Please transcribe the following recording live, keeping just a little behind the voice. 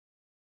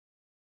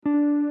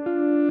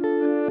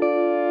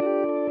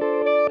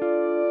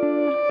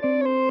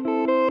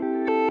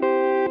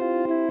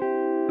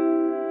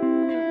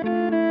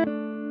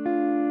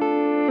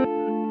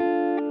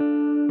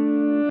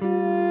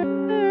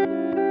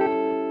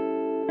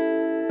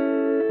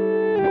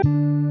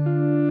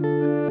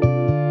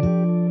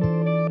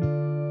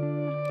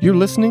You're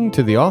listening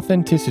to The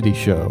Authenticity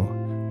Show,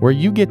 where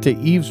you get to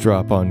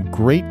eavesdrop on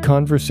great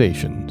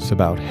conversations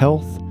about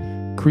health,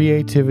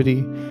 creativity,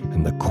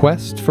 and the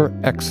quest for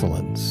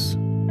excellence.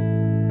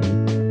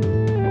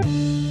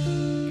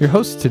 Your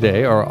hosts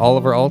today are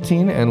Oliver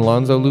Altine and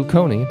Lanzo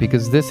Luconi,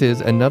 because this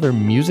is another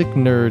Music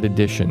Nerd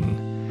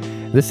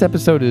edition. This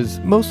episode is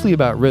mostly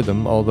about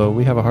rhythm, although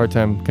we have a hard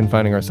time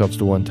confining ourselves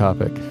to one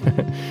topic.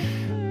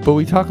 But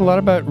we talk a lot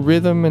about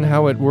rhythm and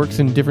how it works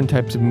in different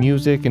types of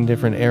music and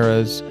different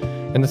eras,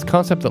 and this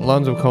concept that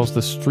Lanzo calls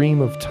the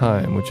stream of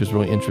time, which is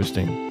really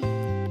interesting.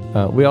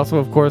 We also,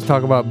 of course,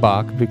 talk about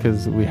Bach,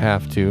 because we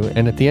have to,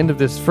 and at the end of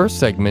this first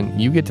segment,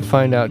 you get to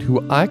find out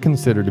who I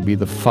consider to be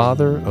the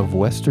father of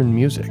Western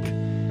music.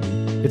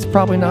 It's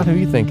probably not who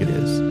you think it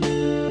is.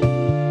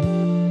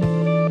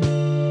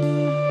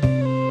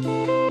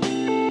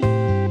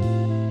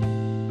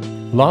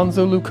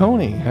 Lanzo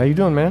Luconi, how you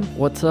doing, man?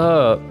 What's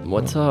up?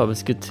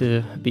 It's good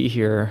to be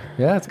here.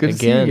 Yeah, it's good to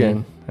see you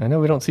again. I know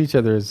we don't see each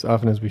other as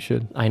often as we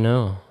should. I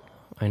know,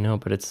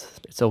 but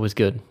it's always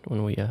good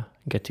when we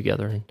get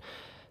together and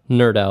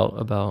nerd out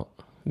about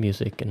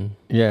music and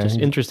just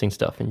interesting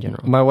stuff in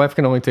general. My wife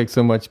can only take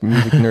so much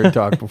music nerd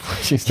talk before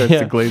she starts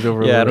to glaze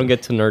over. Yeah, I don't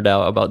get to nerd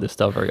out about this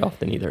stuff very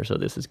often either, so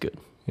this is good.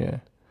 Yeah.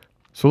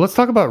 So let's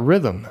talk about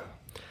rhythm.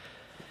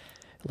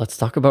 Let's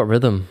talk about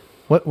rhythm.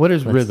 What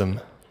is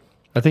rhythm?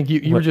 I think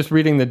you were just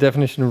reading the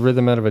definition of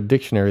rhythm out of a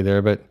dictionary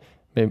there, but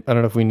maybe, I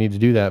don't know if we need to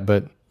do that,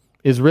 but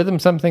is rhythm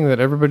something that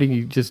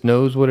everybody just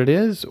knows what it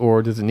is,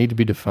 or does it need to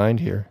be defined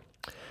here?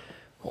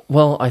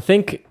 Well, I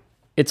think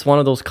it's one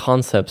of those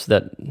concepts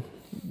that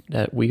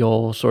we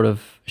all sort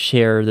of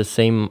share the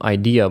same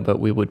idea, but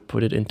we would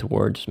put it into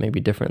words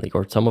maybe differently,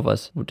 or some of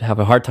us would have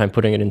a hard time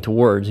putting it into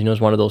words. You know, it's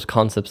one of those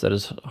concepts that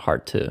is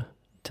hard to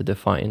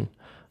define.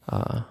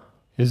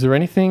 Is there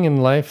anything in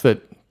life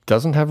that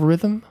doesn't have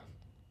rhythm?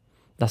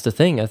 That's the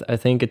thing. I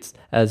think it's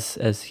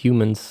as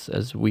humans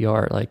as we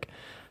are, like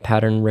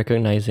pattern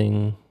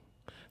recognizing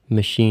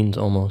machines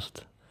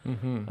almost.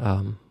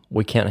 Mm-hmm.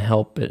 We can't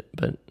help it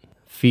but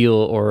feel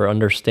or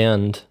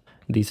understand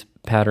these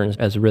patterns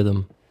as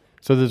rhythm.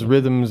 So there's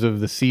rhythms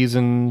of the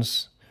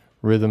seasons,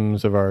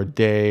 rhythms of our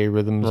day,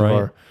 rhythms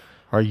of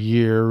our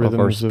year, rhythms of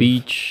our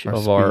speech,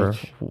 of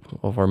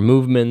our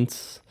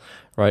movements.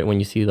 Right, when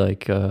you see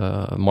like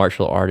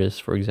martial artists,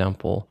 for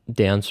example,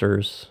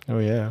 dancers. Oh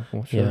yeah,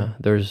 well, sure. Yeah.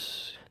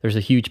 There's a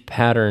huge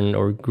pattern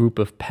or group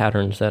of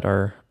patterns that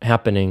are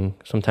happening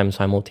sometimes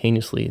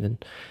simultaneously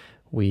that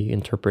we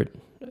interpret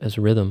as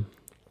rhythm.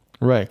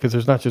 Right, because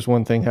there's not just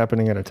one thing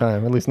happening at a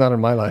time, at least not in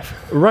my life.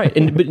 Right,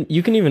 but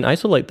you can even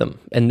isolate them,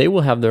 and they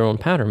will have their own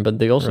pattern, but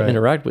they also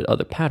interact with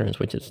other patterns,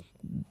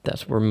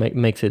 that's where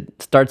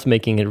starts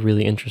making it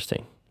really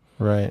interesting.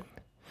 Right,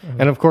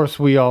 and of course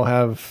we all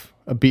have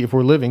a beat. If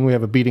we're living, we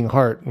have a beating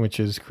heart, which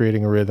is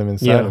creating a rhythm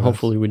inside of us. Yeah,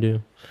 hopefully we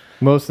do.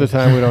 Most of the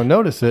time we don't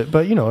notice it,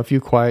 but if you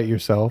quiet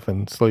yourself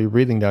and slow your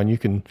breathing down, you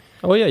can.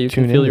 Oh yeah, you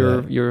can feel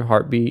your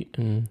heartbeat,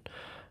 and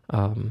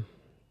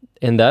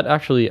that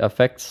actually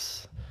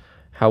affects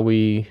how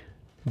we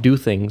do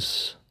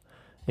things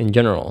in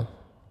general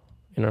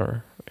in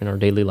our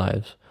daily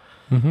lives.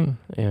 Mm-hmm.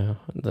 Yeah,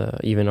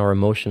 even our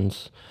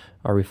emotions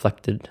are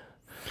reflected.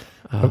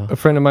 A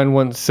friend of mine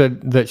once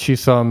said that she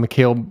saw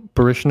Mikhail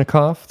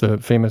Baryshnikov, the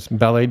famous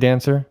ballet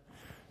dancer,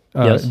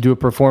 do a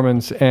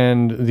performance,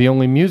 and the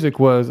only music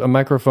was a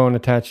microphone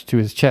attached to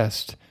his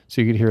chest, so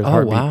you could hear his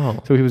heartbeat.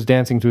 Wow. So he was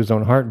dancing to his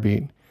own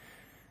heartbeat,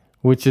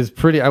 which is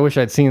pretty. I wish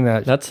I'd seen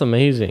that. That's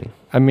amazing.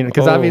 I mean,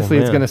 because obviously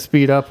it's going to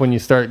speed up when you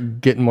start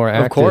getting more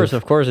active.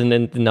 Of course. And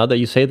then now that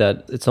you say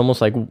that, it's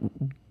almost like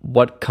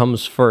what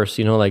comes first,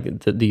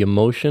 like the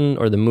emotion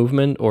or the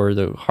movement or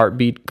the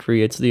heartbeat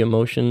creates the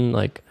emotion,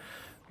 like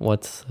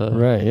what's...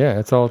 Right, yeah,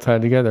 it's all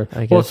tied together.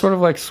 Well, it's sort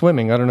of like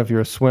swimming. I don't know if you're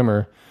a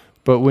swimmer,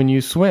 but when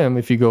you swim,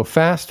 if you go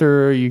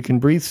faster, you can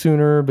breathe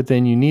sooner, but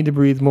then you need to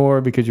breathe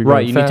more because you're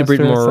going faster. Right, you need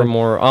to breathe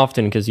more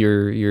often because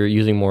you're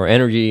using more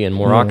energy and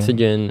more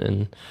oxygen,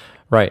 and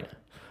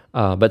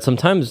but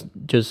sometimes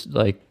just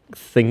like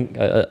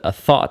a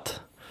thought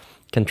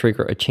can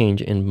trigger a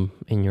change in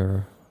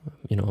your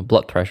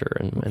blood pressure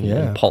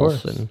and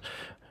pulse and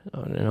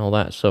all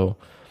that. So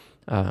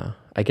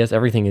I guess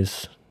everything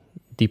is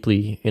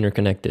deeply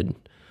interconnected.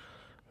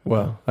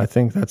 Well, I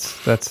think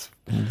that's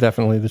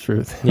definitely the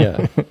truth.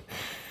 Yeah.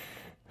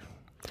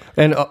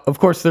 And of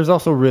course, there's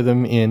also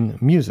rhythm in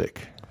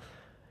music.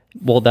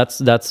 Well, that's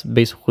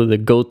basically the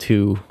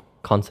go-to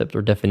concept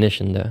or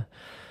definition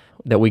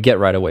that we get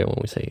right away when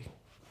we say.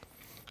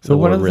 So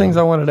one of the things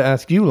I wanted to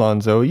ask you,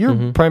 Lanzo,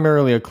 you're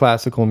primarily a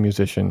classical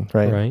musician,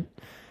 right? Right.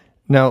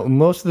 Now,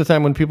 most of the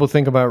time when people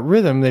think about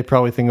rhythm, they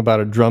probably think about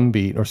a drum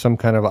beat or some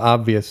kind of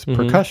obvious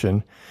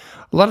percussion.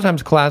 A lot of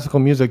times classical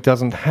music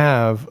doesn't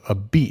have a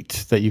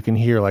beat that you can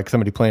hear like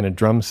somebody playing a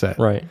drum set.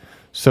 Right.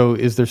 So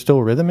is there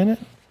still rhythm in it?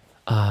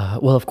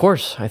 Well, of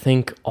course. I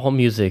think all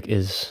music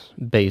is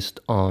based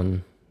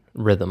on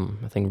rhythm.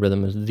 I think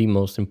rhythm is the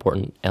most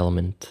important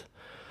element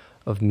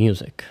of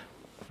music.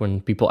 When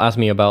people ask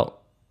me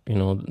about,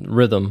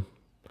 rhythm,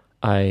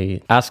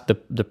 I ask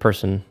the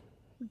person,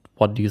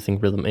 what do you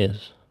think rhythm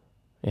is?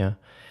 Yeah.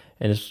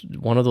 And it's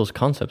one of those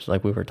concepts,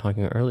 like we were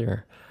talking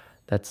earlier,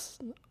 that's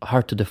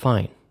hard to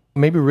define.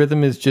 Maybe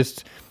rhythm is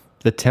just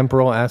the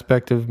temporal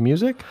aspect of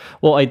music?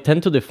 Well, I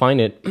tend to define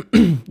it,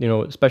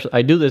 especially,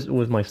 I do this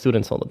with my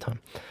students all the time.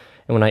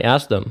 And when I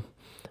ask them,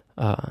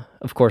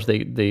 of course,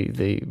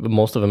 they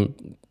most of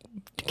them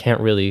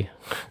can't really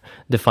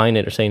define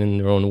it or say it in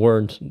their own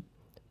words,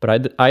 but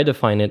I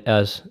define it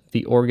as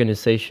the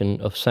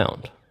organization of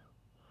sound.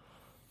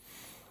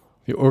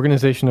 The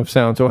organization of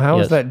sound. So how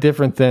Yes. is that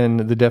different than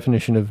the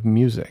definition of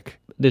music?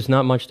 There's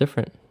not much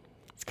different.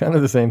 It's kind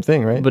of the same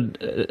thing, right? But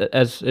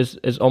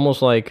it's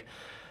almost like,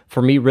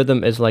 for me,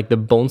 rhythm is like the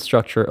bone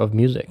structure of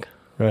music.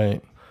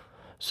 Right.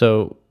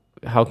 So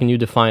how can you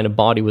define a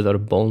body without a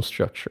bone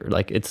structure?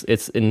 Like it's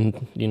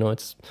in,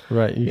 it's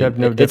Right. You have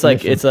no it's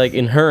definition. it's like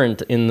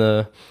inherent in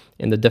the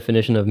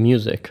definition of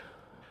music.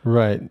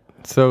 Right.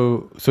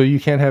 So you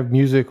can't have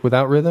music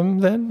without rhythm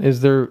then?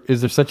 Is there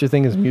such a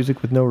thing as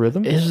music with no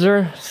rhythm? Is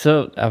there?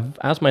 So I've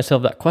asked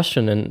myself that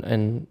question,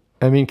 and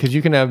I mean, because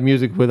you can have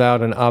music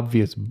without an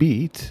obvious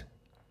beat,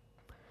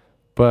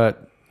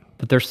 but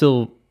there's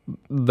still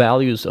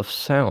values of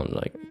sound,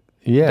 like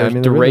yeah, there's I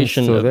mean, the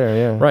duration rhythm's still of, there,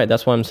 yeah. right.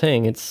 That's what I'm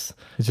saying. It's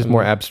just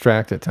more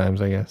abstract at times,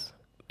 I guess.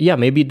 Yeah,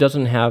 maybe it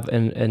doesn't have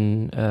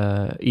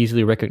an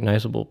easily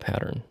recognizable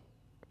pattern,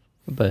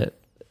 but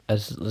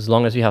as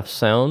long as you have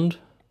sound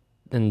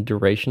and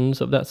durations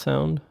of that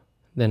sound,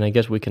 then I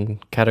guess we can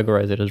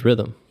categorize it as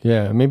rhythm.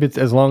 Yeah, maybe it's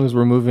as long as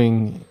we're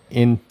moving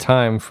in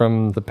time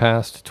from the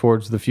past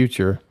towards the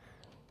future,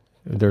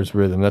 there's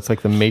rhythm. That's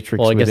like the matrix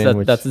Well, I guess within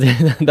which...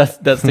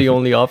 that's the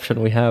only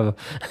option we have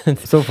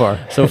so far.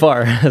 So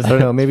far, I don't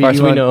know. Maybe as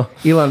far as we know.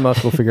 Elon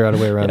Musk will figure out a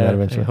way around that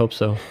eventually. I hope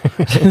so.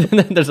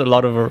 There's a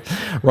lot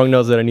of wrong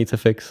notes that I need to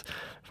fix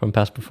from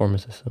past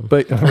performances. So.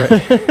 But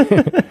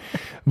right.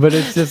 But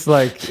it's just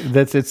like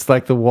it's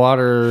like the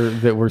water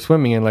that we're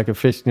swimming in, like a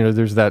fish.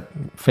 There's that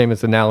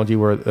famous analogy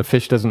where a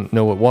fish doesn't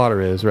know what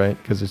water is, right?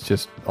 Because it's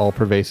just all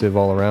pervasive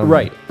all around.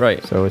 Right, them.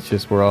 right. So it's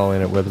just we're all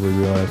in it, whether we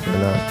realize it or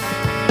not.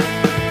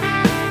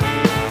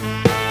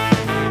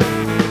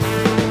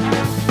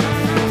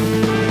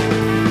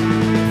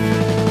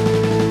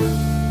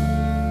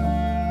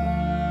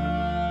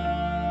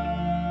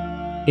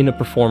 In a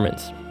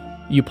performance,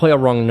 you play a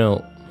wrong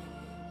note.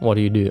 What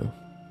do?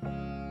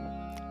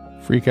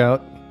 Freak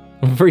out.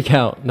 Freak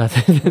out. That's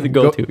the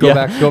go-to. Go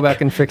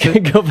back and fix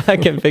it. Go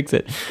back and fix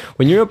it.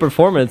 When you're in a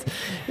performance,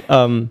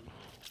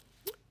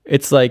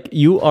 it's like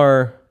you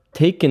are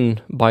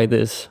taken by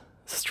this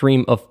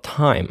stream of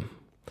time,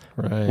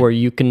 right? Where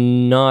you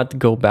cannot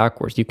go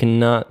backwards. You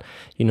cannot,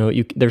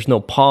 there's no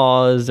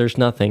pause. There's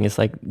nothing. It's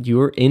like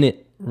you're in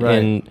it, right?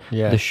 And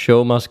the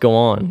show must go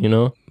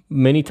on.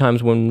 Many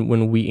times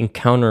when we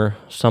encounter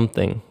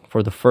something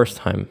for the first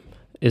time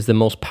is the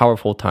most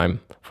powerful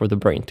time for the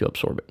brain to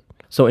absorb it.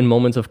 So in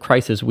moments of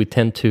crisis, we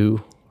tend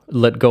to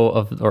let go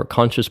of our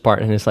conscious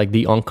part, and it's like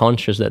the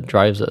unconscious that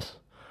drives us.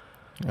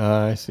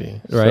 I see.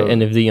 Right? So,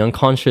 and if the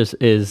unconscious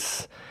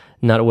is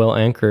not well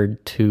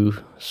anchored to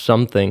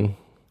something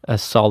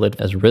as solid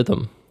as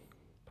rhythm,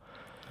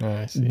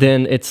 I see.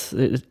 then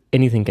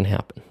anything can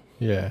happen.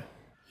 Yeah.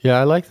 Yeah,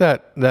 I like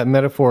that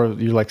metaphor.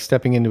 You're like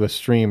stepping into a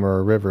stream or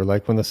a river.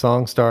 Like when the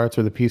song starts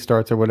or the piece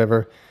starts or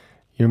whatever,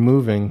 you're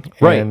moving,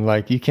 right? And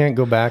like you can't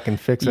go back and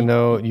fix a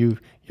note. You're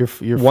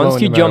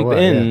once you no jump what,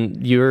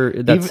 in,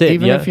 that's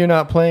even if you're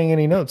not playing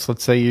any notes.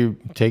 Let's say you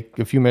take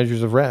a few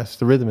measures of rest,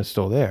 the rhythm is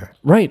still there.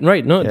 Right.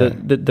 No,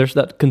 there's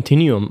that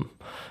continuum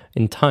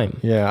in time.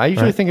 Yeah, I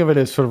usually think of it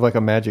as sort of like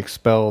a magic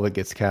spell that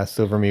gets cast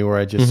over me, where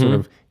I just sort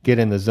of get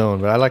in the zone.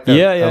 But I like that.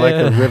 I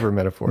like the river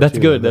metaphor. That's too.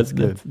 good.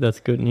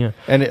 That's good. Yeah.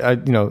 And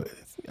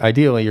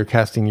ideally, you're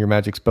casting your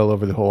magic spell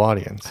over the whole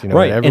audience.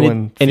 Right.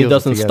 Everyone and it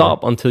doesn't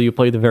stop until you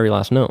play the very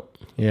last note.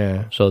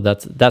 Yeah. So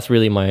that's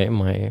really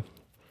my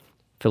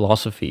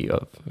philosophy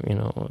of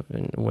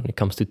when it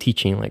comes to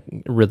teaching, like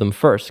rhythm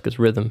first, because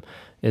rhythm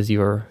is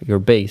your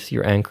base,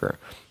 your anchor.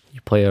 You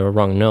play a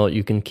wrong note,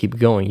 you can keep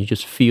going. You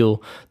just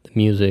feel the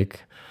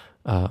music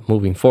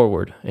moving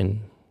forward,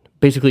 and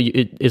basically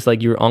it's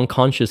like your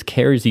unconscious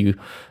carries you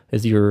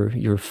as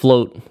your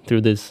float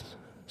through this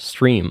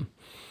stream.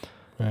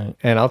 Right.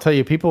 And I'll tell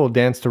you, people will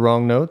dance to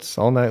wrong notes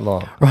all night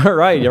long.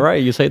 Right, you're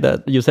right. You said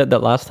that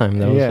last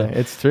time.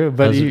 It's true.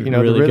 But really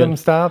the rhythm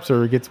stops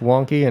or it gets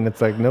wonky, and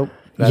it's like, nope.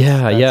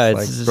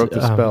 It's broke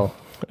the spell.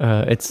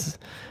 It's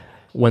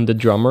when the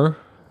drummer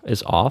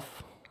is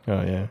off.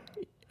 Oh yeah.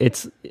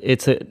 It's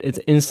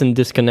instant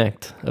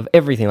disconnect of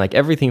everything. Like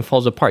everything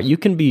falls apart. You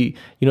can be,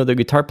 the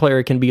guitar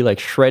player can be like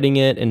shredding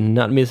it and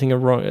not missing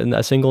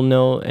a single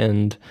note,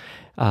 and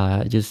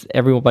just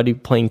everybody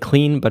playing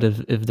clean. But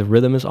if the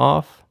rhythm is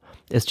off,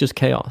 it's just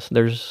chaos.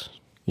 There's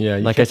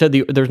I said,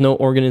 there's no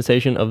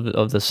organization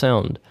of the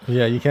sound.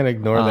 Yeah, you can't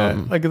ignore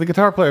that. Like if the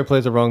guitar player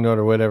plays a wrong note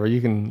or whatever,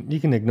 you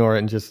can ignore it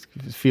and just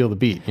feel the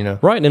beat,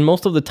 Right, and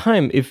most of the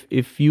time,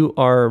 if you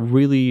are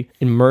really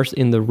immersed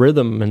in the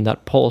rhythm and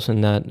that pulse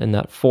and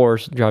that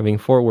force driving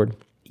forward,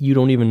 you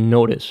don't even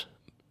notice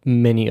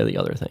many of the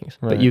other things.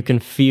 Right. But you can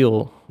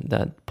feel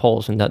that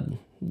pulse and that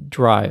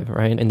drive,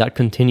 right, and that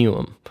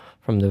continuum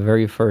from the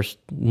very first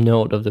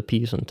note of the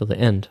piece until the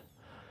end.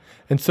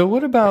 And so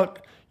what about,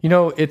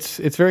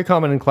 it's very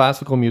common in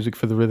classical music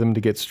for the rhythm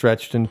to get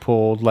stretched and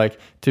pulled. Like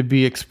to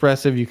be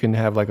expressive, you can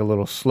have like a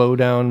little slow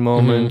down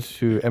moment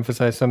to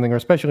emphasize something, or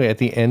especially at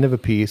the end of a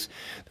piece,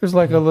 there's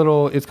like a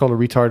little, it's called a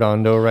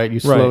retardando, right?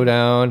 You slow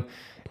down.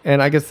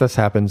 And I guess this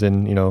happens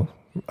in,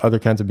 other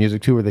kinds of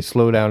music too, where they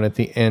slow down at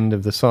the end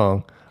of the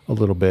song a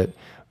little bit.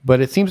 But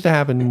it seems to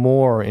happen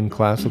more in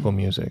classical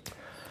music.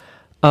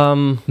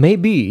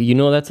 Maybe,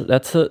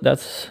 that's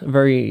a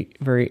very,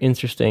 very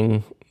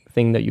interesting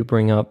thing that you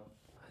bring up.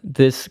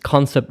 This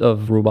concept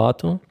of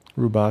rubato.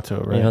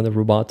 Rubato, right? Yeah, the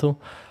rubato.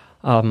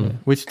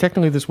 Which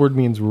technically this word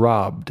means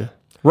robbed.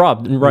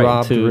 Robbed, right.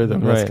 Robbed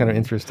rhythm. That's kind of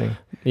interesting.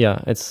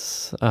 Yeah,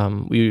 it's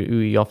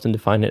we often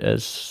define it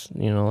as,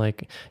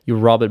 like you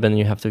rob it, but then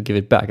you have to give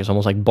it back. It's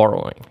almost like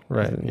borrowing.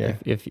 Right. Yeah.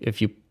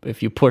 If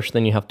you push,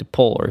 then you have to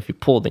pull, or if you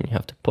pull, then you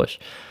have to push.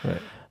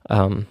 Right.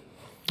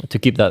 To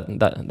keep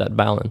that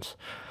balance.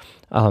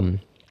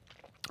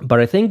 But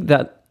I think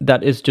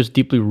that is just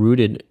deeply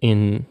rooted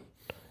in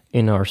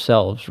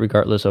ourselves,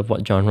 regardless of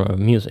what genre of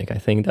music. I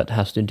think that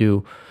has to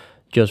do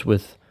just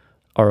with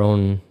our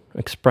own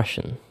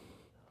expression.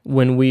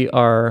 When we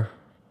are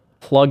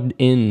plugged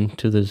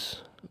into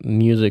this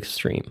music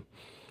stream,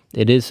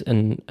 it is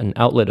an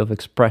outlet of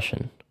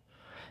expression,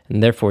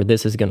 and therefore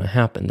this is going to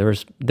happen.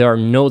 There are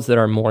notes that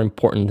are more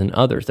important than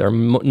others. There are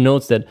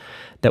notes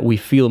that we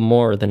feel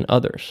more than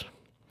others,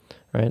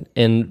 right?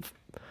 And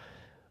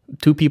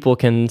two people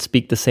can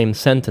speak the same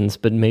sentence,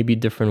 but maybe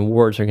different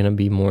words are going to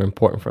be more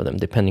important for them,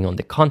 depending on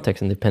the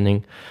context and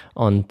depending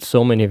on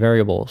so many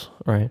variables,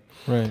 right?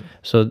 Right.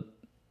 So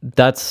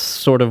that's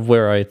sort of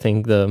where I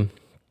think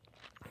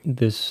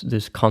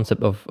this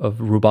concept of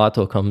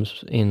rubato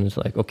comes in. It's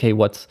like, okay,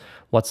 what's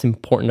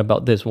important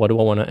about this? What do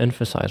I want to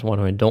emphasize? What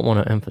do I don't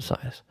want to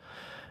emphasize?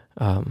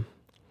 Right.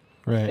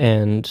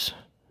 And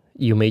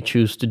you may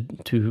choose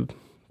to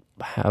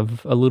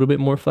have a little bit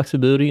more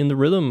flexibility in the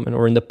rhythm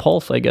or in the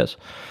pulse, I guess,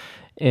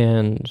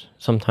 and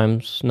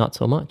sometimes not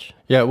so much.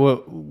 Yeah,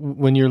 well,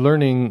 when you're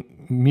learning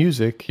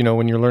music,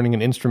 when you're learning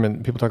an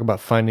instrument, people talk about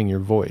finding your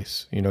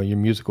voice, your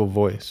musical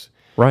voice.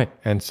 Right.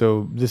 And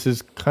so this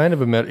is kind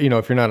of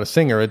if you're not a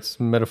singer, it's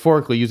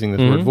metaphorically using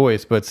this word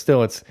voice, but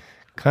still it's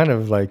kind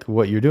of like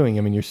what you're doing.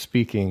 I mean, you're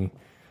speaking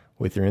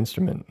with your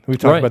instrument. We've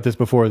talked about this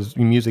before as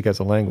music as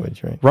a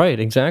language, right? Right,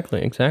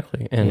 exactly.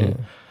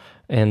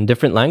 And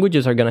different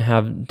languages are going to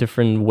have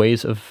different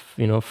ways of,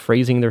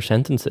 phrasing their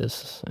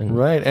sentences. And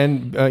right.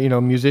 And,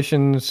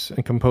 musicians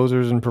and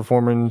composers and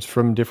performers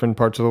from different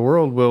parts of the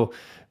world will,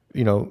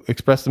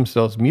 express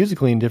themselves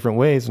musically in different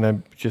ways. And I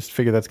just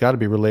figure that's got to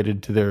be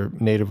related to their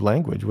native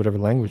language, whatever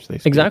language they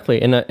speak. Exactly.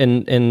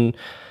 And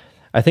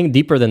I think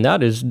deeper than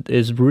that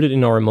is rooted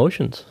in our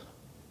emotions.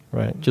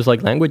 Right. Just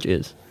like language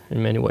is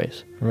in many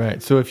ways.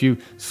 Right. So if you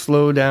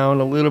slow down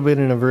a little bit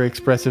in a very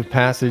expressive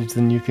passage,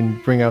 then you can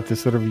bring out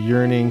this sort of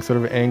yearning, sort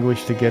of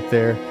anguish to get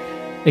there.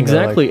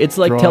 Exactly. It's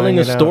like telling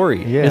a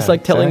story. Yeah, it's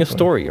like telling a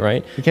story,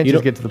 right? You can't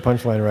just get to the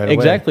punchline right away.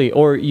 Exactly.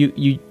 Or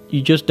you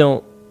just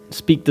don't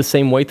speak the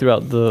same way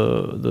throughout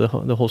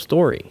the whole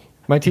story.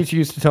 My teacher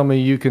used to tell me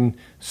you can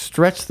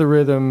stretch the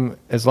rhythm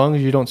as long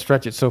as you don't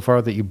stretch it so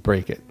far that you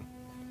break it.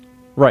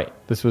 Right.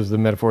 This was the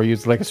metaphor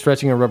used, like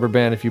stretching a rubber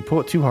band. If you pull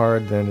it too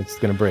hard, then it's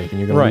going to break and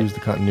you're going to lose the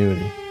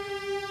continuity.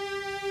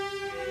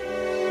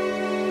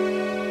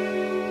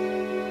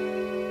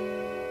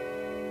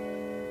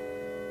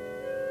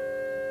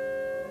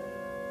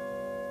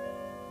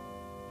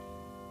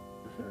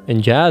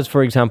 In jazz,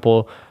 for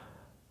example,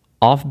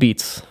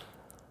 offbeats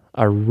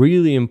are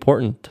really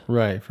important.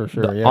 Right, for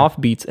sure. The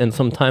offbeats, and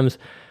sometimes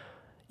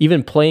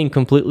even playing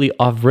completely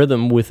off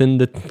rhythm within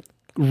the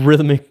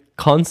rhythmic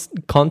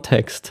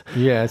context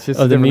it's just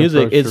of the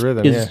music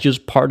is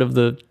just part of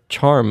the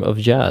charm of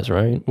jazz,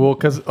 right? Well,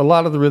 because a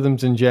lot of the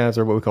rhythms in jazz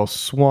are what we call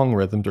swung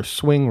rhythms or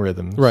swing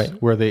rhythms, right?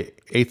 Where the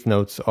eighth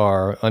notes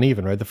are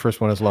uneven, right? The first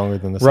one is longer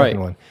than the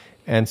second one,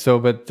 and so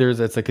but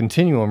it's a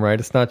continuum, right?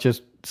 It's not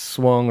just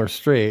swung or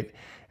straight.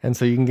 And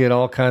so you can get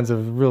all kinds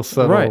of real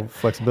subtle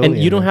flexibility.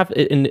 And you don't have,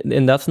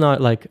 and that's not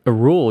like a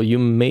rule. You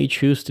may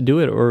choose to do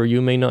it, or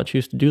you may not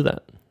choose to do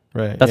that.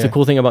 Right. That's the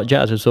cool thing about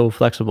jazz. It's so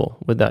flexible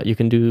with that. You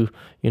can do,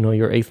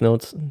 your eighth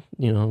notes,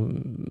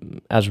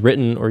 as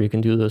written, or you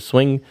can do the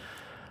swing.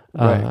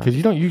 Right. Because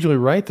you don't usually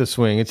write the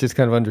swing. It's just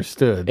kind of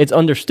understood. It's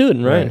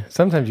understood, right?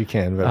 Sometimes you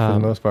can, but for the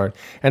most part.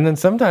 And then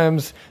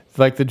sometimes,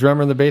 like the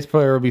drummer and the bass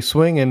player will be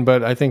swinging,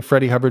 but I think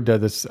Freddie Hubbard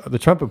did this, the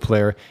trumpet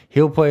player,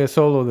 he'll play a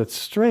solo that's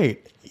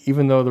straight,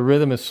 even though the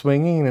rhythm is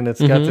swinging, and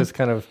it's got this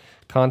kind of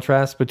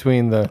contrast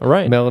between the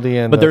melody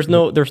and there's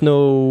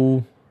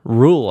no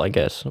rule, I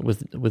guess,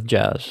 with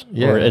jazz.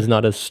 Or it's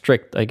not as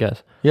strict, I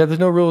guess. Yeah, there's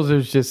no rules.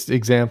 There's just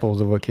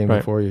examples of what came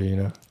before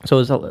you, So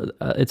it's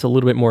a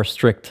little bit more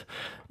strict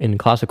in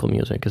classical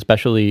music,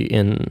 especially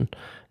in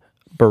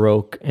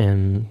Baroque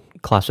and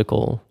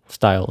classical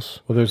styles.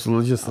 Well, there's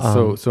just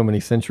so many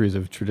centuries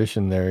of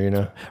tradition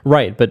there,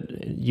 Right,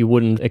 but you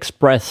wouldn't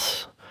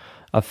express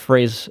a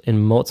phrase in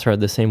Mozart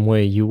the same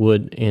way you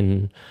would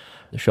in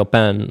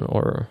Chopin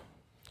or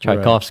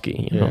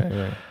Tchaikovsky. You know,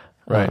 Yeah.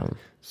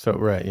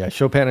 Right. Yeah.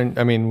 Chopin.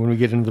 I mean, when we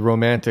get into the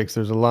Romantics,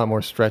 there's a lot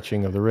more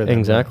stretching of the rhythm.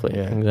 Exactly.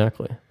 Right? Yeah.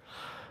 Exactly.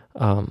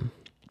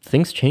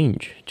 Things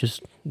change.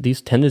 Just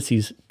these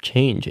tendencies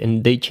change,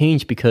 and they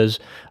change because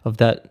of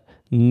that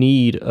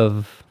need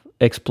of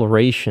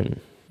exploration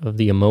of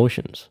the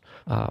emotions.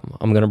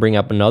 I'm going to bring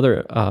up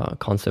another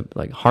concept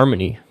like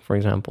harmony, for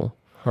example.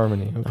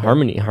 Harmony. Okay.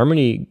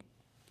 Harmony.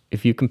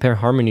 If you compare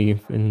harmony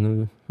in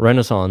the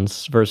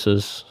Renaissance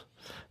versus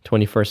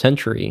 21st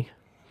century,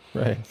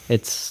 right,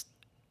 it's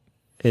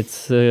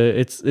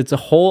a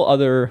whole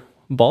other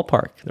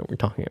ballpark that we're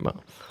talking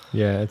about.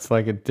 Yeah, it's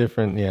like a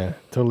different,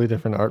 totally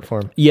different art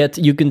form. Yet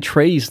you can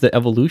trace the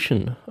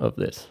evolution of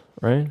this,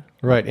 right?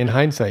 Right. In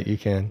hindsight, you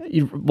can.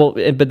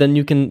 But then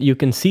you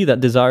can see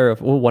that desire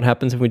of, what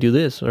happens if we do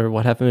this, or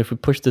what happens if we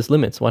push this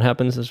limits? What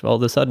happens if all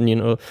of a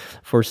sudden,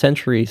 for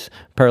centuries,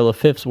 parallel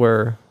fifths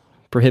were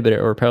prohibited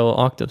or parallel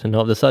octaves, and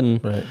all of a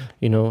sudden, right.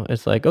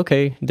 It's like,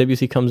 okay,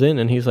 Debussy comes in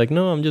and he's like,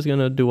 no, I'm just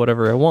gonna do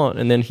whatever I want,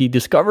 and then he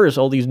discovers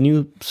all these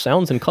new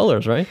sounds and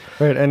colors, right?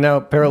 Right, and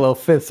now parallel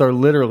fifths are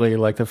literally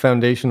like the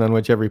foundation on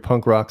which every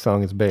punk rock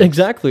song is based.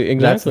 Exactly.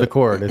 That's the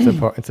chord.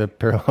 It's a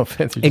parallel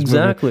fifth.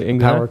 Exactly.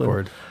 Power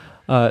chord.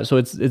 So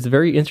it's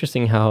very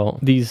interesting how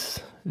these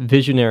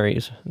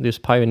visionaries, these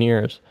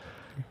pioneers,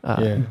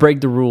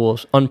 break the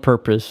rules on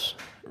purpose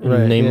in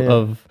the name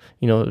of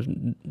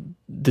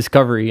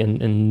discovery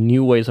and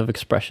new ways of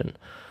expression.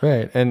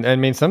 Right. And I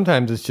mean,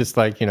 sometimes it's just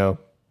like,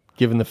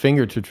 giving the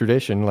finger to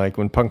tradition. Like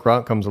when punk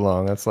rock comes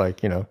along, that's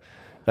like,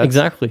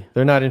 exactly.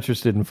 They're not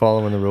interested in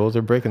following the rules.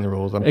 They're breaking the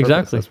rules on purpose.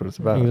 Exactly. That's what it's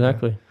about.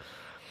 Exactly.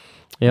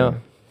 Yeah.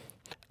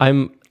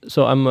 I'm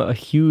a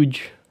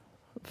huge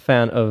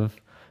fan of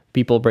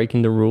people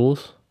breaking the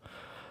rules,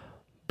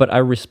 but I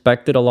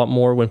respect it a lot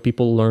more when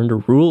people learn the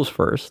rules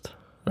first,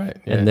 right,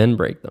 and then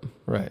break them.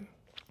 Right.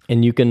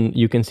 And you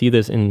can see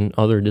this in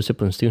other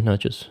disciplines too, not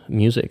just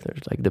music.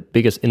 There's like the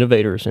biggest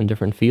innovators in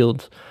different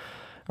fields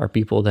are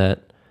people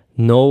that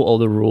know all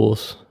the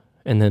rules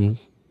and then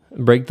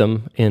break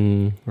them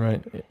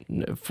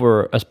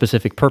for a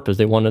specific purpose.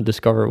 They want to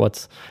discover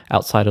what's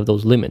outside of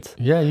those limits.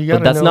 Yeah, you got to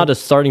know. But that's not a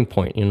starting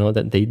point,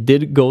 that they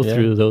did go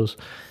through those.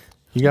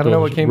 You got to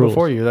know what came rules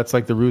before you. That's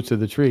like the roots of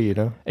the tree,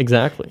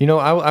 Exactly.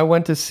 I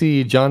went to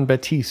see John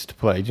Baptiste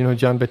play. Do you know who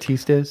John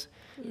Baptiste is?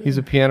 He's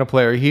a piano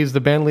player. He's the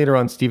band leader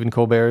on Stephen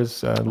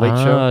Colbert's Late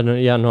Show.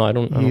 No, I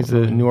don't. He's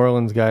a New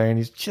Orleans guy, and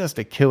he's just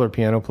a killer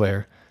piano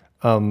player.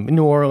 In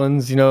New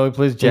Orleans, he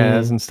plays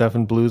jazz and stuff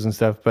and blues and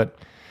stuff. But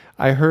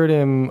I heard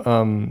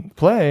him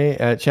play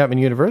at Chapman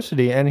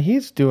University, and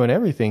he's doing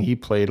everything. He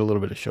played a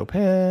little bit of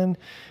Chopin.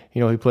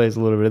 He plays a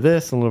little bit of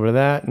this and a little bit of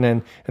that.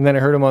 And then I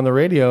heard him on the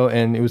radio,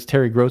 and it was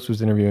Terry Gross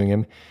was interviewing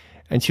him.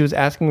 And she was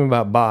asking him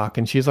about Bach,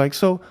 and she's like,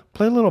 so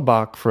play a little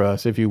Bach for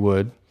us, if you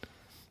would.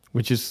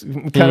 Which is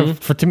kind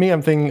of, to me,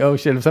 I'm thinking, oh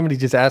shit, if somebody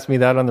just asked me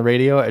that on the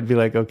radio, I'd be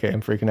like, okay, I'm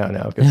freaking out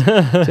now.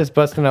 Because just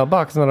busting out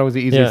Bach is not always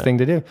the easiest thing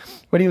to do.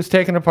 But he was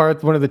taking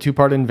apart one of the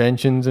two-part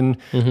inventions and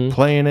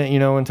playing it,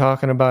 and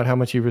talking about how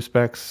much he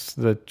respects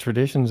the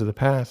traditions of the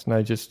past.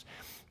 And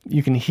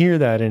you can hear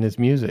that in his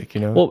music,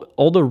 Well,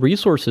 all the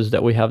resources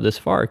that we have this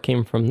far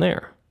came from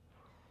there.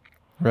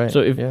 Right. So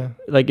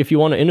if you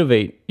want to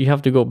innovate, you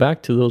have to go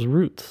back to those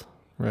roots.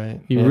 Right.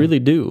 You really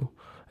do.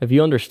 If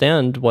you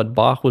understand what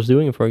Bach was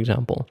doing, for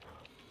example,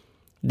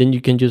 then you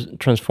can just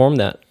transform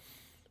that.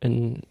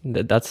 And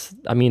that's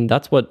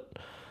what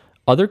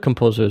other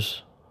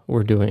composers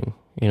were doing,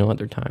 at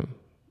their time.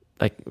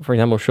 Like, for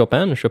example,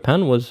 Chopin.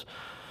 Chopin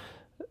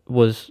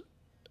was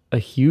a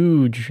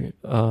huge,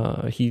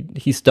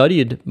 he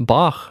studied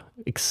Bach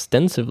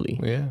extensively.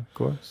 Yeah, of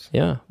course.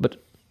 Yeah,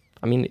 but,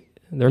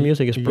 their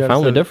music is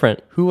profoundly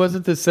different. Who was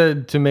it that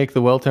said to make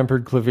the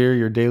well-tempered clavier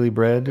your daily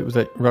bread? Was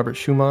that Robert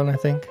Schumann, I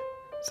think?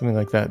 Something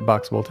like that,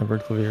 Bach's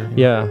well-tempered clavier.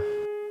 Yeah.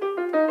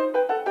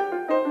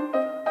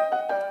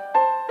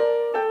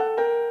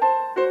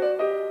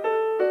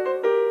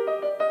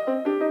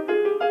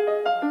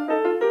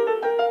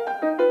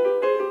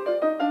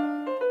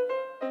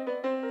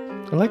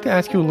 I'd like to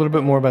ask you a little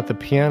bit more about the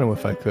piano,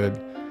 if I could.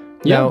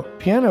 Yeah. Now,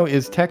 piano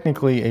is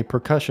technically a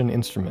percussion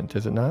instrument,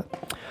 is it not?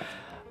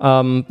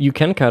 You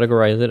can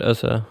categorize it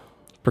as a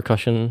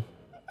percussion.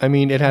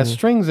 It has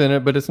strings in it,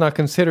 but it's not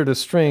considered a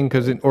string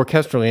because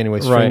orchestrally anyway,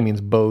 string means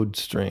bowed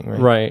string,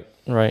 right?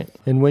 Right.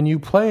 And when you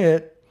play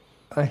it,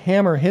 a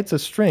hammer hits a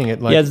string.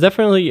 It's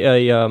definitely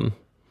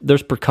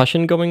there's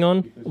percussion going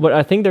on, but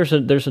I think there's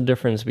a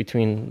difference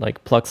between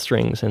like plucked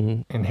strings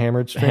and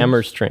hammered strings.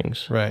 Hammered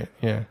strings. Right.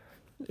 Yeah.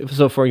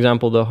 So, for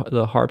example,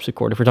 the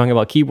harpsichord. If we're talking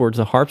about keyboards,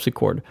 the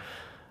harpsichord,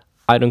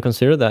 I don't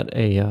consider that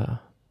a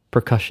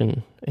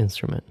percussion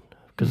instrument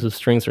because the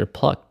strings are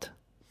plucked.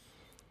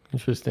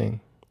 Interesting.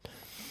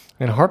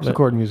 And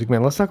harpsichord music,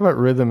 man, let's talk about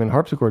rhythm and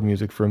harpsichord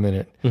music for a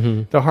minute.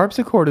 Mm-hmm. The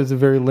harpsichord is a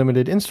very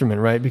limited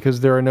instrument, right? Because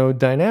there are no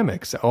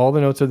dynamics. All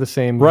the notes are the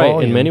same volume.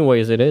 Right, in many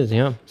ways it is,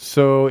 yeah.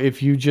 So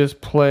if you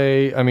just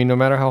play, no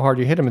matter how hard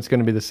you hit them, it's going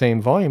to be the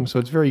same volume. So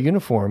it's very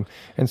uniform.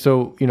 And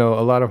so, a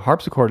lot of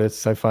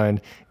harpsichordists, I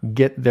find,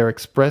 get their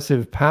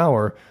expressive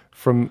power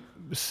from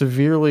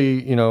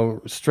severely,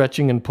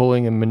 stretching and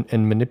pulling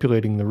and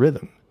manipulating the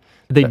rhythm.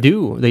 They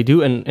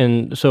do,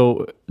 and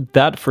so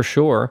that for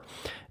sure,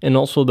 and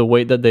also the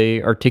way that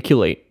they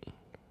articulate.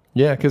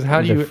 Yeah, because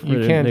how do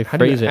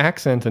you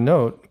accent a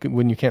note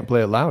when you can't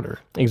play it louder?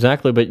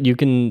 Exactly, but you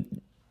can.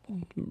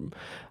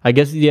 I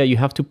guess you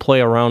have to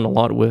play around a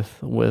lot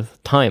with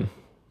time,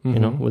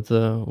 with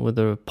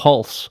the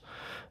pulse.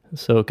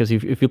 So, because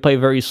if you play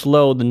very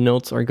slow, the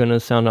notes are going to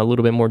sound a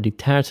little bit more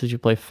detached. As you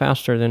play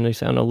faster, then they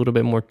sound a little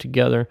bit more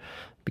together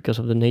because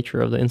of the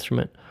nature of the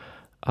instrument.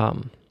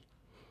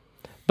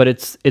 But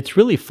it's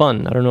really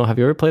fun. I don't know. Have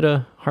you ever played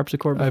a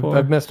harpsichord before?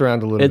 I've messed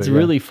around a little bit. It's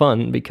really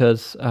fun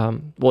because,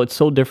 it's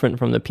so different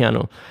from the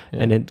piano,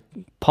 and it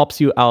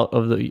pops you out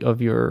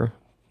of your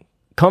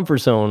comfort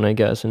zone, I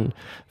guess, and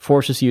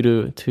forces you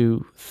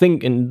to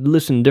think and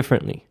listen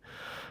differently,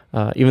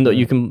 even though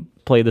you can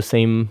play the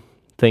same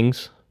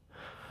things.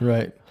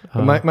 Right.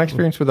 My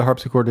experience with the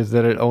harpsichord is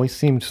that it always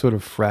seemed sort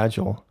of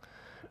fragile.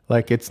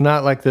 Like, it's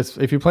not like this.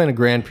 If you're playing a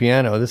grand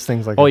piano, this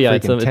thing's like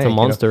it's a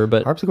monster.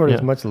 But harpsichord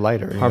is much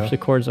lighter.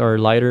 Harpsichords are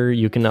lighter.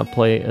 You cannot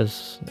play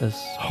as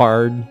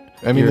hard.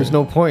 I mean, there's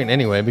no point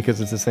anyway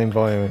because it's the same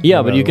volume.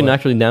 Yeah, but you can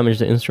actually damage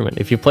the instrument.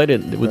 If you played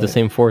it with the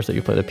same force that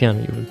you play the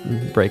piano, you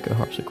would break a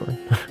harpsichord.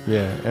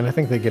 Yeah, and I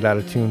think they get out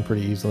of tune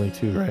pretty easily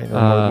too, right?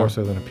 More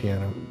so than a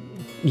piano.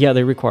 Yeah,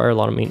 they require a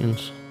lot of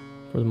maintenance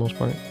for the most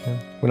part. Yeah.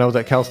 When I was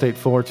at Cal State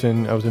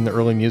Fullerton, I was in the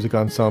early music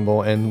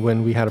ensemble, and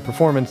when we had a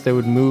performance, they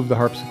would move the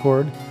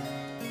harpsichord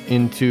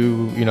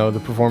into the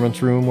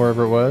performance room,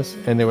 wherever it was,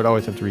 and they would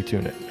always have to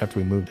retune it after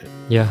we moved it.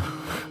 Yeah.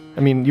 I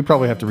mean, you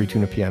probably have to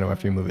retune a piano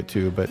after you move it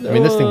too, but I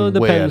mean, this thing is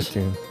way out of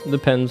tune. It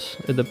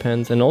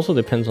depends, and also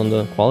depends on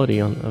the quality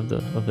of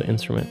the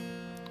instrument.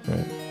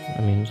 Right.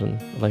 I mean,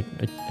 like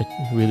a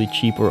really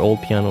cheap or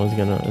old piano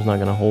is not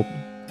gonna hold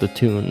the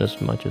tune as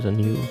much as a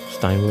new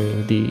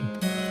Steinway D.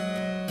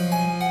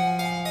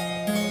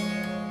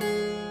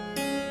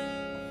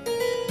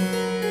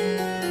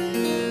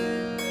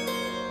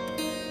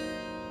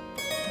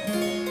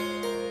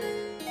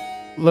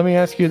 Let me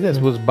ask you this.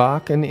 Was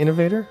Bach an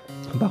innovator?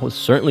 Bach was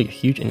certainly a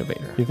huge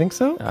innovator. You think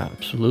so?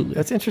 Absolutely.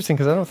 That's interesting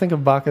because I don't think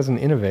of Bach as an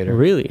innovator.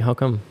 Really? How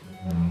come?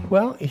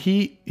 Well,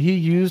 he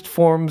used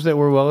forms that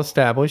were well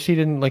established. He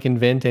didn't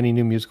invent any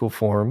new musical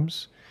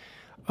forms.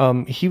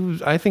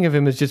 I think of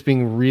him as just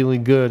being really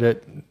good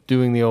at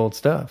doing the old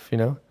stuff,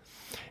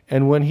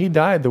 And when he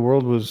died, the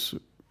world was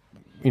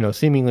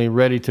seemingly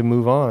ready to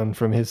move on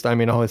from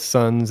all his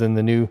sons and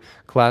the new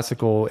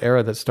classical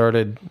era that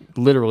started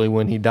literally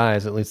when he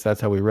dies. At least that's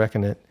how we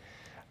reckon it.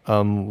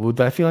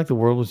 I feel like the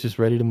world was just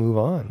ready to move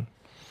on.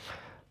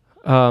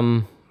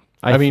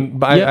 I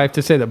have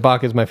to say that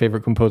Bach is my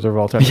favorite composer of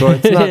all time. So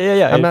it's not.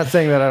 I'm not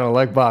saying that I don't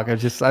like Bach. I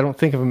don't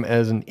think of him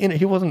as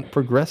he wasn't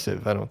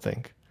progressive. I don't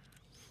think.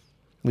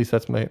 At least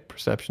that's my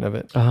perception of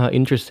it.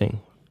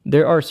 Interesting.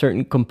 There are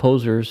certain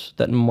composers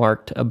that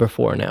marked a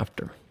before and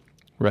after.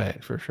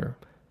 Right, for sure.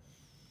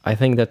 I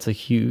think that's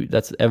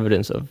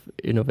evidence of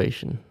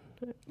innovation.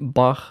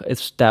 Bach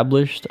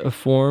established a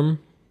form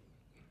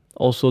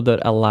also that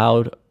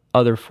allowed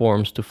other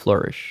forms to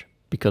flourish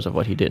because of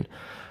what he did.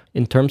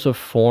 In terms of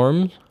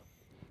forms,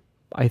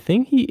 I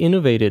think he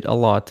innovated a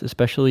lot,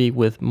 especially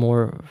with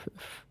more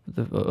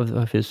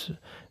of his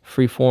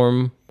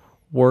freeform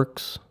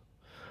works.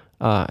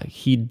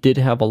 He did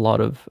have a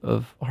lot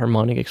of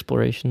harmonic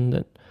exploration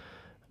that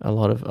a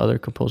lot of other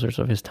composers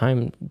of his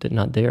time did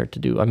not dare to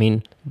do. I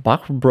mean,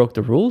 Bach broke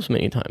the rules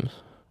many times.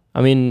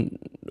 I mean,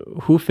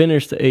 who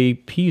finished a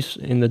piece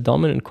in the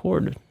dominant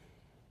chord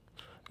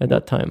at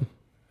that time?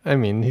 I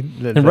mean,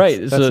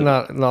 that's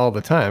not all the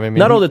time. I mean,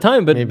 not all the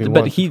time, but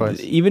he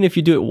even if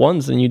you do it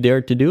once and you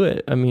dare to do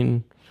it, I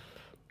mean,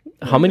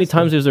 how many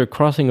times is there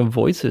crossing of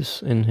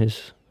voices in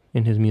his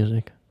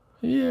music?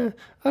 Yeah,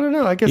 I don't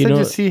know. I guess I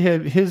just see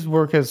his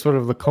work as sort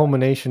of the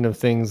culmination of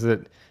things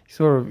that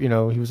sort of,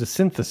 he was a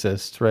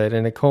synthesist, right?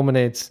 And it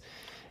culminates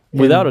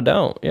without a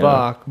doubt, yeah.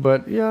 Bach,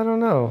 but I don't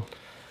know.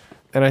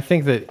 And I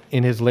think that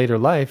in his later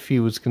life, he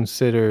was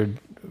considered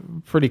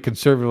pretty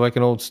conservative, like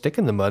an old stick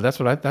in the mud.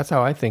 That's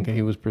how I think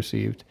he was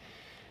perceived.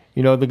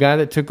 The guy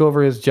that took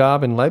over his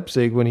job in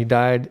Leipzig when he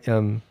died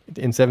in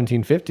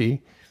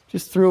 1750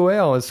 just threw away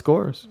all his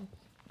scores,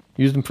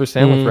 used them for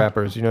sandwich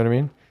wrappers. You know what I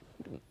mean?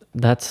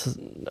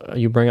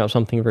 You bring up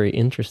something very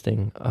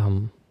interesting.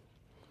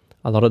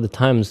 A lot of the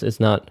times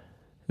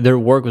their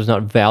work was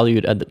not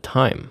valued at the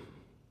time.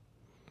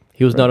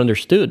 He was not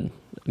understood,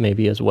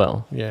 maybe, as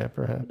well. Yeah,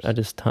 perhaps. At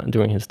his time,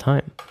 during his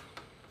time.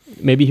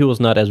 Maybe he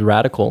was not as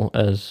radical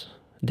as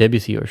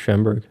Debussy or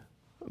Schoenberg,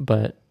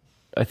 but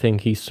I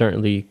think he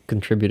certainly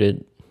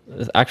contributed,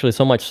 actually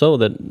so much so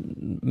that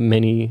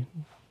many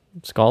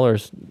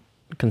scholars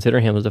consider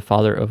him as the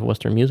father of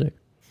Western music.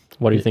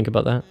 What do you think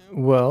about that?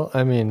 Well,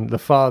 I mean, the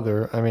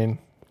father,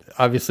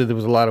 obviously there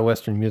was a lot of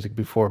Western music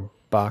before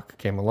Bach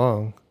came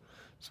along.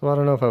 So I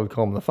don't know if I would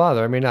call him the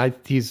father. I mean,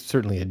 he's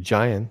certainly a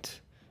giant.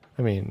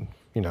 I mean,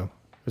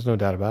 there's no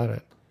doubt about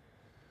it.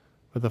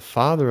 But the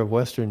father of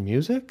Western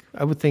music?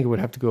 I would think it would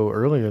have to go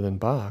earlier than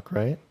Bach,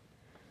 right?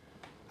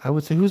 I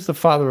would say, who's the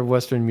father of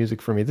Western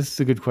music for me? This is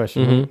a good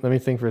question. Mm-hmm. Let me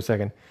think for a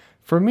second.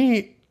 For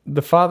me,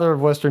 the father of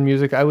Western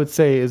music, I would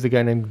say, is a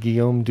guy named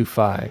Guillaume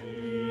Dufay.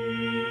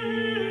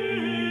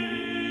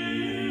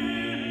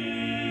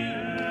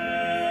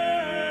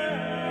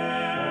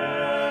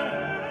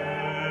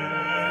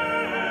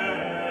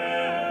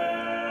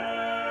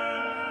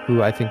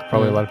 Who I think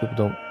probably a lot of people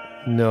don't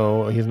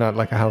know. He's not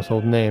like a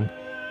household name.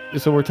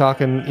 So we're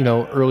talking,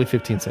 early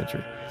 15th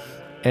century.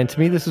 And to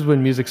me, this is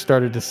when music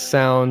started to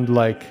sound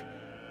like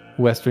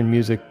Western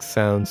music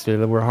sounds,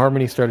 where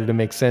harmony started to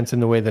make sense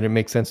in the way that it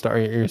makes sense to our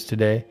ears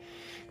today.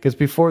 Because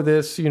before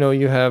this,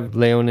 you have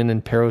Léonin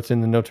and Perrotin,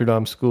 the Notre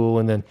Dame school,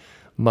 and then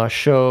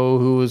Machaut,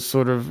 who was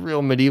sort of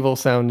real medieval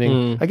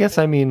sounding. I guess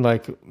I mean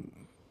like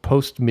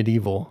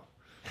post-medieval.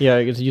 Yeah,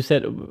 because you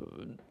said,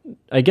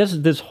 I guess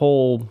this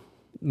whole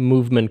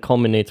movement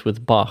culminates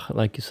with Bach,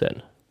 like you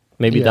said.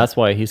 Maybe that's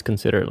why he's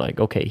considered like,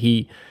 okay,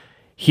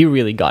 he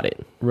really got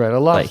it. Right, a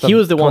lot. Like, he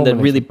was the one that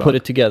really put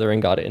it together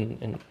and got it,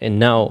 and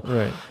now,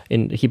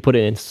 and he put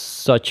it in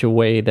such a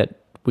way that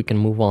we can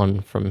move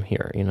on from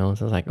here. So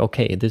it's like,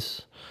 okay,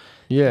 this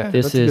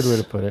that's a good way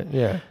to put it.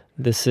 Yeah,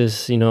 this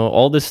is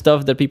all this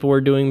stuff that people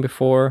were doing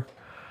before,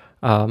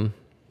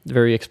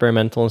 very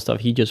experimental and stuff.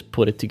 He just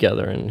put it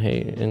together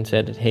and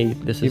said, hey,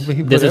 this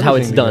is how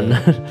it's done.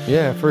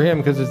 Yeah, for him,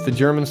 because it's the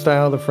German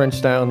style, the French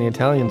style, and the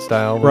Italian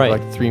style, with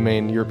like three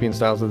main European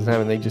styles at the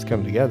time, and they just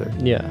come together.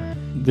 Yeah.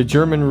 The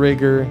German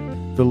rigor,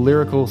 the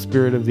lyrical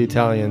spirit of the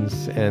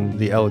Italians, and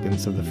the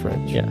elegance of the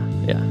French. Yeah.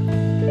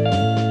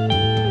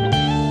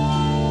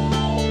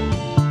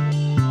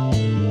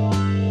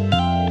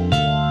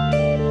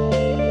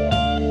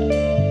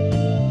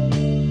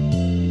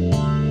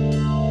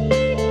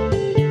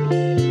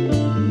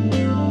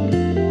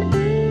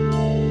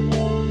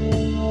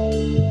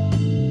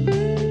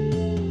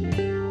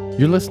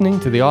 You're listening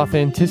to the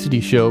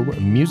Authenticity Show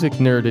Music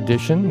Nerd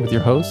Edition with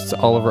your hosts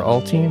Oliver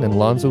Altine and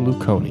Lanzo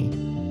Luconi.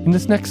 In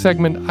this next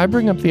segment, I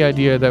bring up the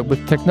idea that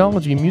with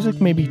technology,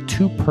 music may be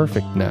too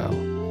perfect now.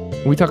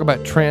 We talk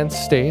about trance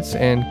states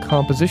and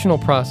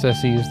compositional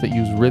processes that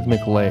use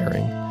rhythmic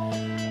layering.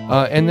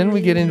 And then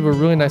we get into a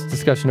really nice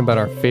discussion about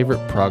our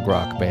favorite prog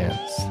rock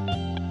bands.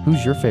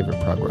 Who's your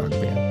favorite prog rock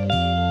band?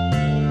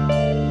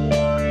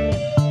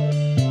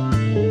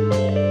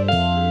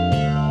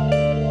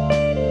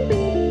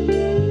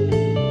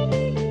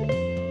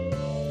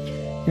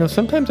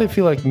 Sometimes I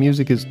feel like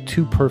music is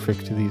too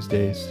perfect these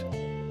days.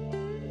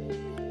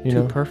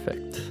 Too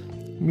perfect.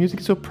 Music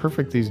is so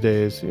perfect these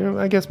days.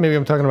 I guess maybe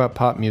I'm talking about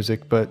pop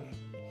music, but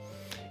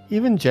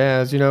even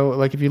jazz,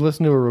 like if you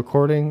listen to a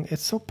recording,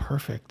 it's so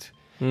perfect.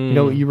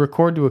 You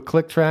record to a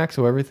click track,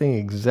 so everything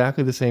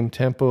exactly the same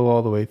tempo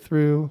all the way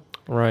through.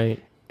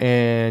 Right.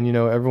 And,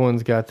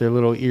 everyone's got their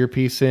little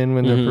earpiece in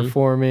when they're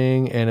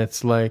performing, and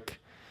it's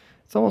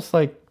almost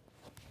like,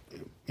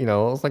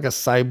 it's like a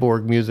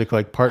cyborg music,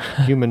 like part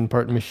human,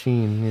 part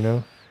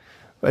machine,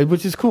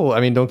 which is cool.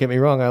 I mean, don't get me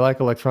wrong. I like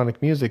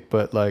electronic music,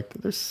 but like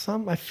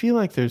I feel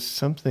like there's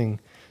some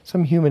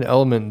human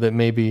element that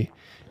maybe,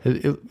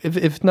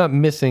 if not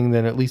missing,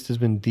 then at least has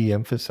been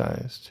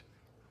de-emphasized.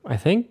 I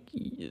think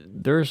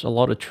there's a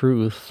lot of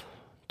truth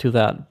to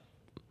that.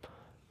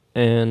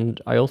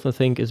 And I also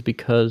think it's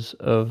because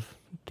of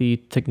the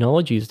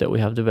technologies that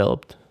we have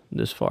developed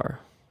this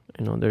far.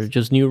 There's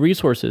just new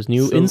resources,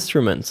 new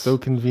instruments. So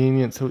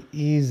convenient, so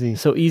easy.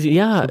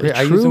 Yeah,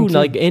 true.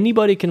 Like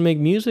anybody can make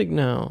music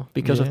now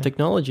because of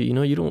technology.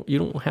 You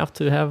don't have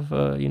to have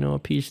a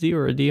PhD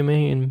or a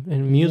DMA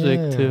in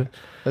music to.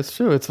 That's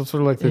true. It's sort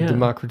of like the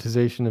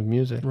democratization of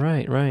music.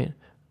 Right.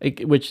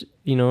 Which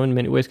in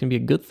many ways can be a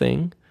good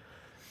thing.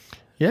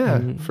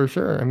 Yeah, for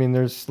sure. I mean,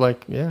 there's some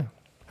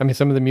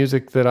of the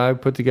music that I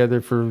put together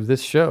for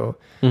this show,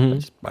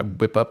 I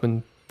whip up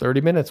in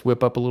 30 minutes,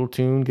 whip up a little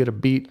tune, get a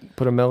beat,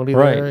 put a melody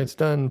there, it's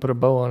done, put a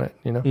bow on it,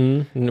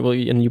 Well,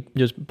 and you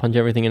just punch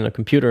everything in a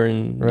computer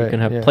and you can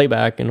have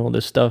playback and all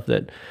this stuff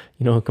that,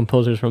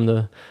 composers from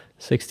the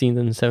 16th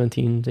and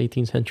 17th,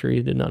 18th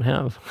century did not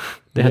have.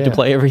 They had to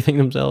play everything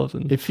themselves.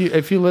 And if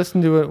you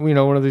listen to it,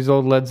 one of these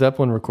old Led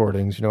Zeppelin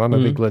recordings, I'm a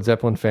big Led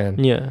Zeppelin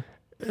fan. Yeah.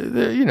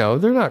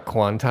 They're not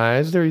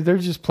quantized. They're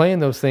just playing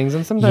those things,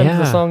 and sometimes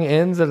the song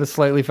ends at a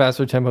slightly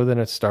faster tempo than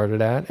it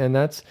started at, and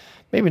that's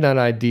maybe not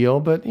ideal,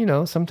 but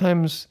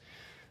sometimes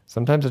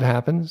it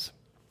happens.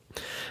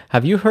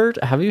 Have you heard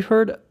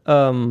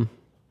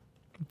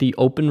the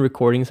open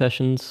recording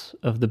sessions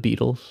of the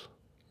Beatles?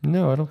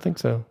 No, I don't think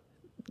so.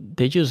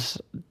 They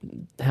just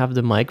have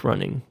the mic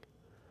running.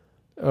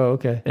 Oh,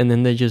 okay. And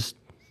then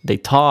they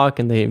talk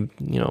and they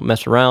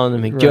mess around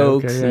and make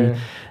jokes and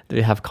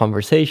they have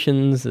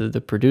conversations.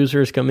 The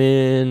producers come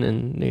in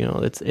and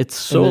it's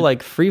so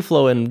like free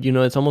flow, and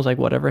it's almost like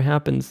whatever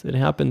happens, it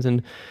happens.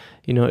 And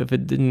if they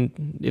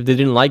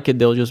didn't like it,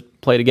 they'll just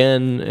play it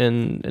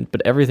again.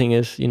 But everything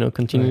is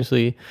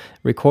continuously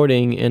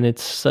recording, and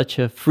it's such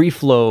a free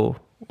flow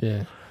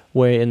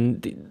way.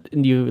 And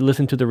you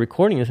listen to the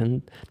recordings,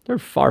 and they're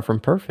far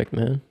from perfect,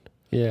 man.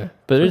 Yeah,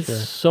 but for it's sure.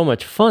 so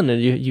much fun,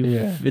 and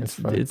it's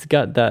fun. it's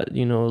got that,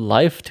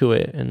 life to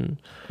it, and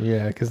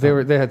Yeah, because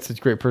they had such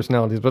great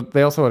personalities, but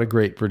they also had a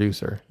great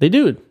producer. they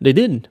did,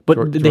 but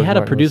George they had a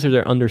Martin producer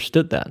that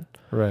understood that.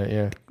 Right.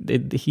 Yeah.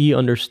 He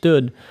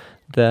understood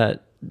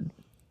that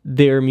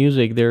their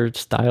music, their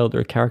style,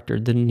 their character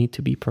didn't need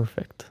to be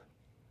perfect.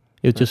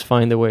 It was just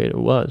fine the way it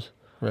was.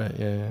 Right.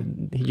 Yeah.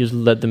 He just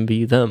let them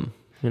be them.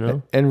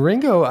 And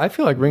Ringo, I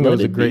feel like Ringo Let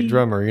is a it great be.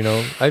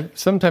 drummer.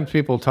 Sometimes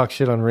people talk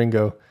shit on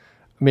Ringo,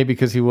 maybe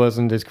because he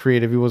wasn't as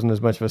creative, he wasn't as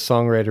much of a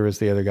songwriter as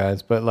the other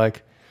guys. But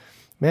like,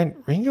 man,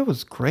 Ringo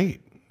was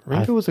great.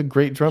 Ringo was a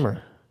great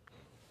drummer.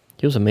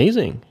 He was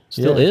amazing.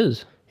 Still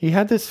is. He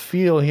had this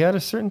feel. He had a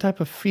certain type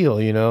of feel.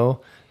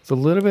 It's a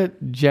little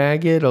bit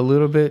jagged, a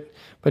little bit,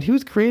 but he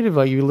was creative.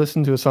 Like you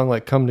listen to a song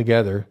like "Come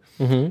Together."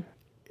 Mm-hmm.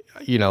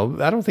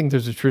 I don't think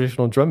there's a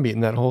traditional drum beat in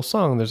that whole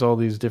song. There's all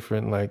these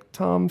different like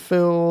tom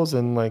fills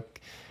and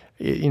like,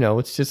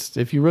 it's just,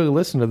 if you really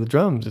listen to the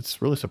drums,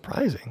 it's really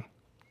surprising.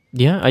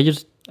 Yeah,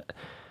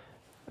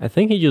 I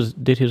think he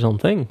just did his own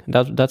thing.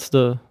 That's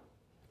the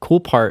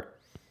cool part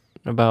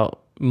about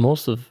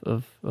most of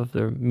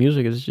their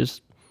music is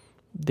just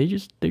they're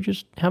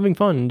just having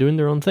fun and doing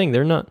their own thing.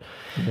 They're not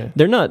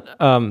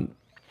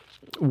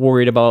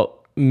worried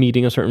about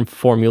meeting a certain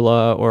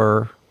formula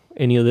or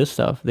any of this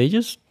stuff. They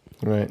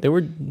were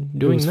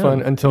doing it was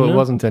fun until it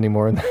wasn't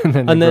anymore,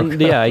 and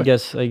then I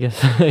guess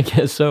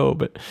so.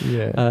 But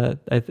yeah,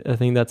 I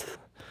think that's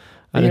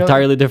an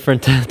entirely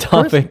different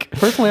topic.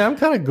 Personally, I'm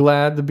kind of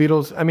glad the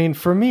Beatles. I mean,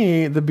 for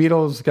me, the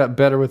Beatles got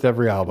better with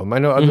every album. I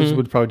know others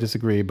would probably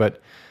disagree,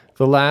 but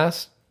the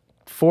last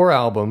 4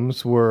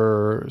 albums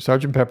were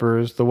Sgt.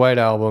 Pepper's, the White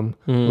Album,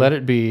 Let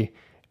It Be,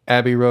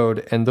 Abbey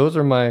Road, and those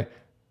are my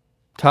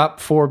top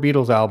 4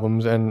 Beatles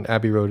albums, and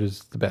Abbey Road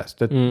is the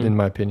best, in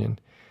my opinion.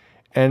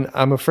 And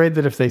I'm afraid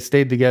that if they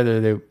stayed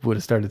together, they would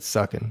have started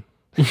sucking.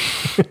 And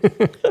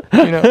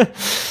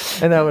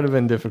that would have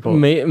been difficult.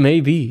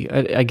 Maybe.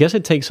 I guess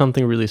it takes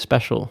something really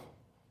special.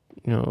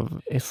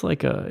 It's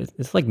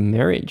like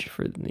marriage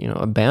for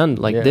a band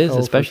like this,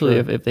 especially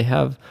if they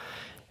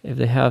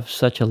have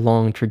such a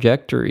long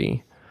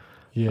trajectory.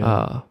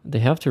 Yeah. They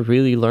have to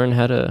really learn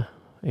how to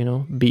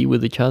be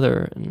with each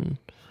other and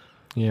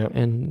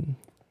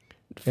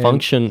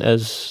function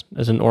as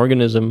an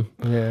organism.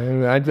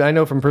 Yeah, I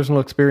know from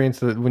personal experience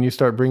that when you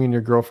start bringing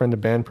your girlfriend to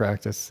band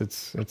practice,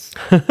 it's that's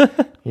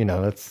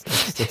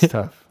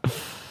tough.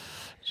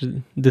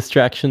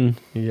 Distraction.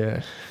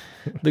 Yeah,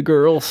 the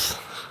girls.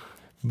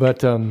 But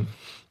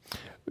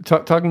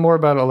talking more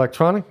about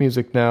electronic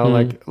music now,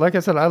 like I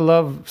said, I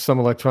love some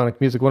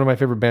electronic music. One of my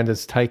favorite bands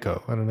is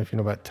Tycho. I don't know if you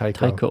know about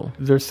Tycho. Tycho.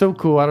 They're so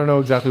cool. I don't know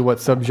exactly what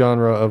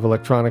subgenre of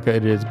electronica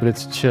it is, but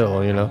it's chill,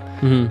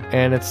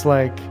 and it's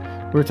like.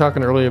 We were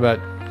talking earlier about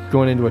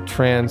going into a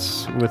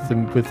trance with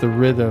the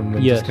rhythm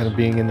and just kind of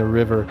being in the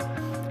river.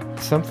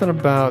 Something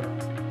about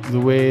the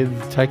way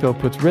Tycho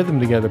puts rhythm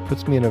together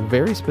puts me in a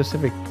very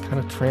specific kind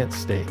of trance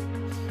state.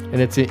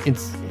 And it's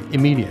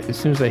immediate. As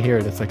soon as I hear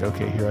it, it's like,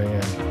 okay, here I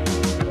am.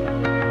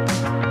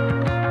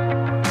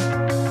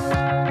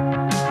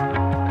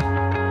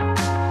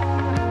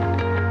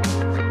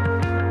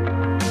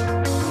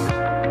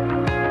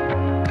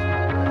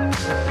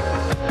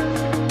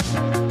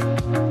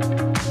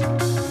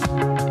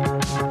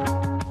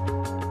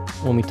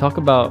 When we talk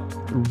about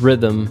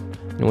rhythm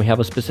and we have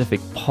a specific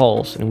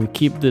pulse and we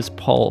keep this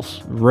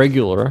pulse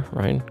regular,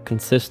 right,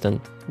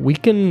 consistent, we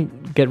can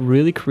get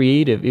really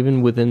creative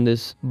even within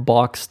this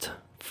boxed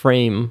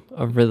frame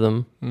of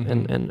rhythm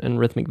and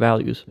rhythmic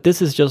values.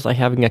 This is just like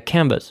having a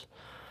canvas,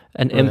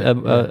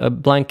 a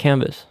blank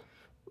canvas.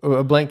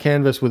 A blank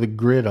canvas with a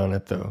grid on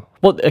it, though.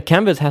 Well, a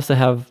canvas has to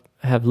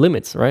have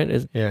limits,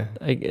 right?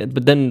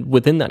 But then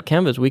within that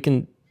canvas, we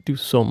can do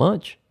so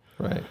much.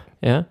 Right.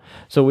 Yeah.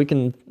 So we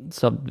can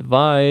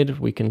subdivide,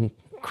 we can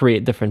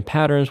create different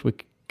patterns, we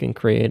can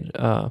create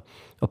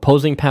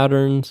opposing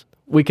patterns.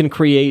 We can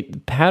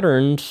create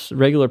patterns,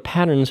 regular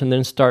patterns, and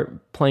then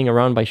start playing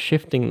around by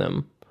shifting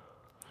them.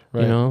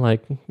 Right.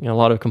 Like a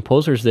lot of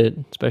composers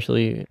did,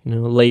 especially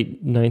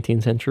late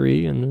 19th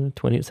century and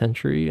 20th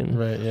century, and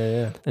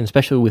and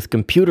especially with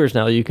computers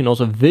now, you can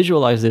also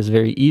visualize this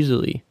very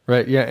easily.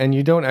 Right. Yeah, and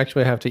you don't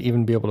actually have to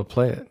even be able to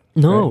play it.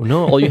 No.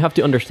 All you have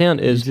to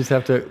understand is you just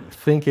have to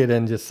think it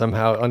and just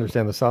somehow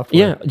understand the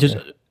software.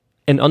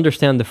 And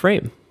understand the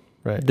frame.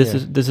 Right. This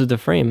is the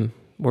frame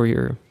where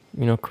you're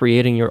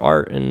creating your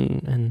art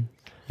and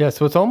yeah.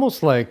 So it's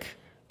almost like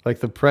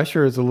the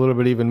pressure is a little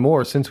bit even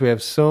more since we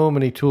have so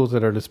many tools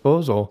at our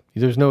disposal.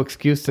 There's no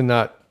excuse to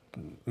not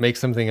make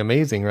something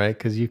amazing, right?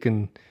 Because you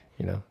can,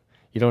 you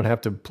don't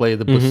have to play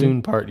the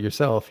bassoon part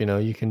yourself.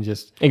 You can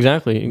just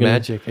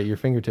magic at your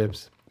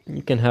fingertips.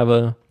 You can have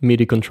a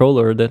MIDI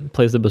controller that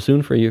plays the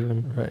bassoon for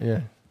you. Right, yeah.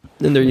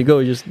 And there you go.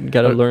 You just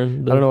got to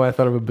learn. I don't know why I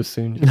thought of a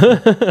bassoon.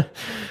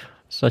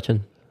 It's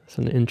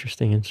an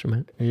interesting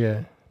instrument.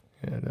 Yeah,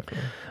 definitely.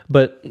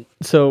 But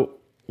so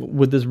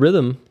with this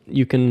rhythm,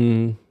 you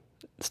can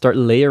start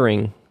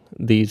layering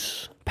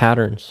these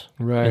patterns.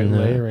 Right,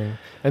 layering.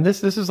 And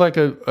this is like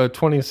a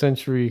 20th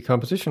century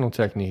compositional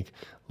technique.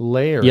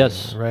 Layering,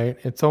 Yes. right?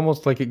 It's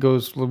almost like it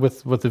goes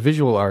with the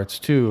visual arts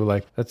too.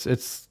 Like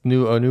it's a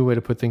new way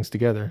to put things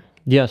together.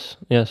 Yes,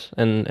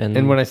 and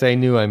when I say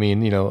new, I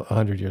mean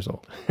 100 years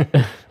old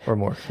or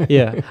more.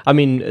 yeah, I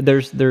mean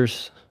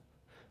there's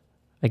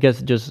I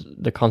guess just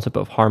the concept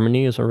of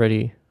harmony is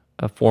already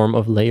a form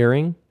of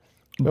layering.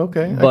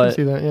 Okay, but I can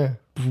see that. Yeah,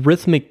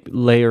 rhythmic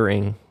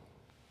layering,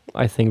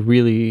 I think,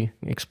 really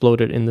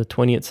exploded in the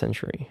 20th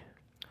century.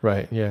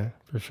 Right. Yeah,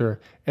 for sure.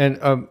 And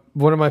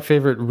one of my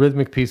favorite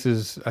rhythmic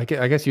pieces, I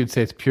guess you'd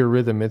say it's pure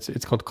rhythm.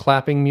 It's called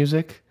Clapping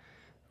Music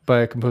by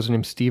a composer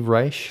named Steve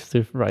Reich.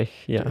 Steve Reich,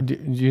 yeah. Do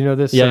you know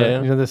this?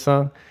 Yeah. You know this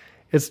song?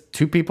 It's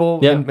two people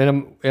in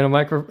a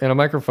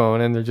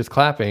microphone, and they're just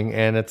clapping,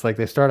 and it's like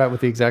they start out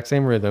with the exact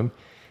same rhythm,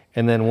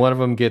 and then one of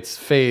them gets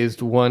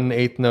phased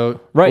 1/8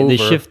 note. Right, over. they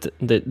shift.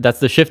 That's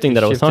the shifting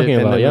that I was talking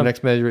about. And then yeah. the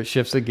next measure it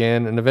shifts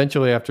again, and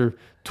eventually after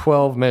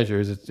 12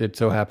 measures, it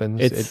so happens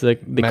it's it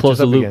like they matches close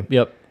the up loop. again.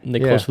 Yep, they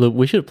close the loop.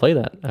 We should play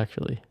that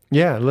actually.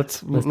 Yeah,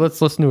 let's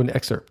listen to an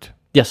excerpt.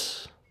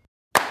 Yes.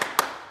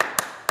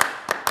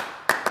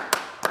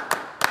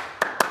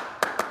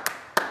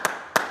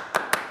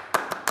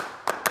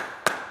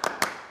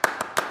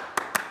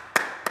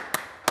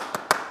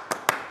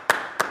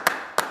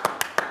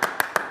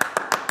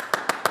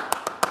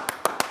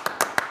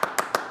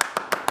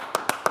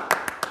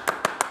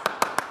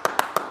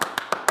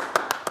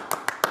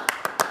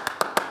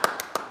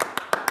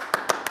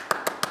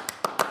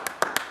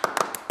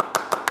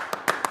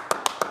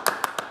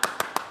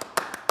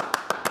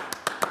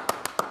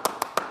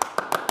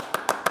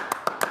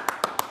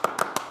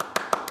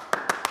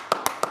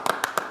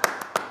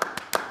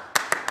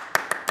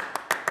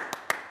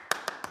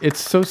 It's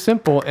so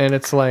simple, and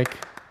it's like,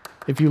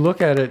 if you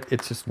look at it,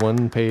 it's just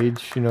one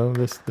page,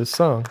 this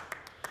song.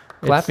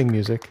 Clapping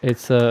music.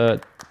 It's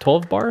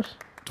 12 bars?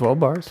 12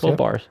 bars. 12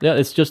 bars. Yeah,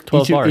 it's just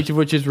 12 bars. Each of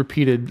which is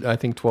repeated, I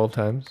think, 12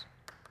 times.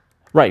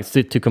 Right,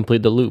 to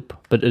complete the loop.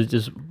 But it's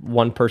just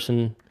one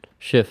person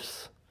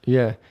shifts.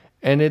 Yeah,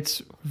 and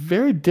it's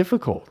very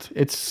difficult.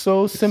 It's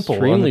so simple.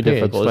 Extremely on the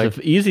page. difficult. Like,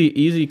 it's an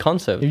easy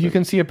concept. If you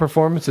can see a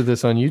performance of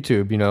this on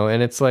YouTube,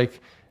 and it's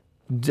like,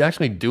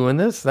 actually doing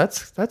this,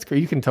 that's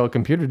great. You can tell a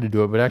computer to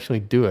do it, but actually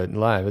do it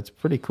live. It's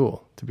pretty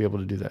cool to be able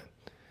to do that.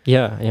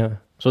 Yeah.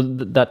 So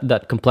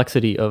that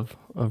complexity of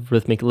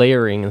rhythmic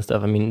layering and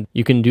stuff. I mean,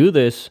 you can do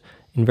this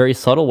in very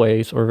subtle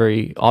ways or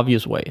very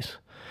obvious ways.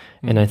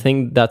 Mm-hmm. And I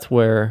think that's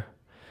where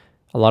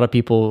a lot of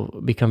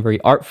people become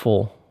very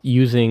artful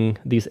using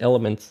these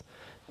elements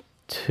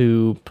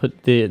to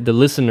put the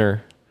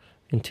listener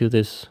into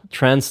this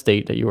trance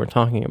state that you were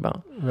talking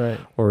about, right?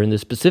 Or in the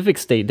specific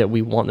state that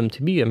we want them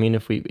to be. I mean,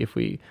 if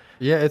we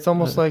yeah, it's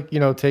almost like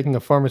taking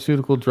a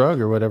pharmaceutical drug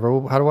or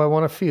whatever. How do I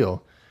want to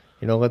feel?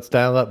 Let's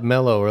dial up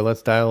mellow, or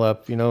let's dial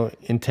up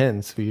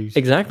intense.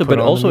 Exactly, but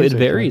also it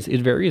varies. Right?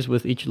 It varies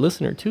with each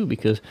listener too,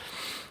 because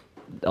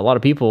a lot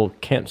of people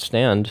can't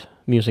stand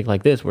music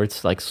like this, where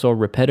it's like so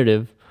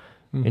repetitive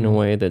in a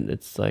way that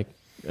it's like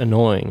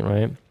annoying,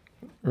 right?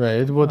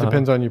 Right. Well, it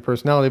depends on your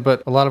personality,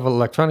 but a lot of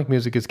electronic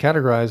music is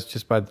categorized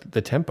just by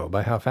the tempo,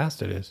 by how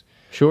fast it is.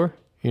 Sure.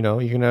 You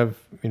can have,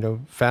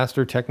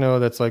 faster techno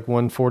that's like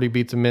 140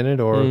 beats a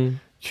minute, or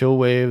chill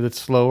wave that's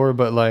slower,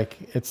 but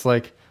it's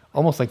like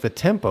almost like the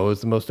tempo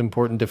is the most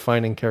important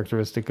defining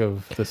characteristic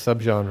of the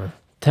subgenre.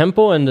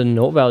 Tempo and the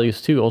note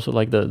values too, also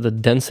like the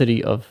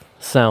density of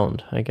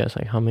sound, I guess,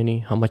 like how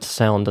much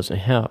sound does it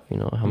have,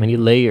 how many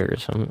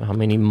layers, how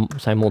many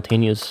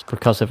simultaneous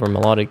percussive or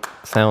melodic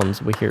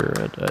sounds we hear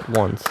at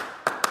once.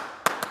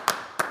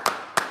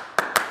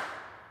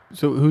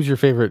 So who's your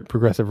favorite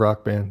progressive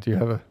rock band? Do you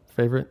have a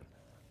favorite?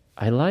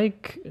 I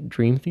like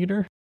Dream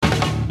Theater.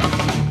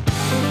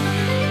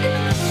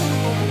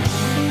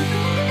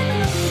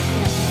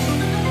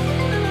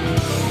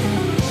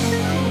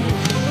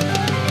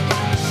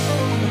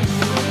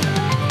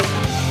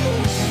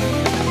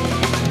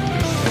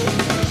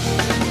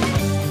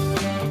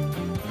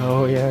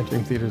 Oh yeah,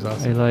 Dream Theater's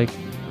awesome. I like.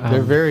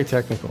 They're very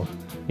technical.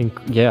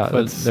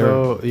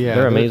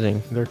 They're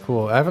amazing. They're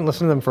cool. I haven't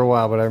listened to them for a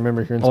while, but I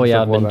remember hearing.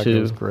 I've been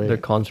to their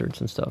concerts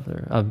and stuff.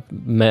 I've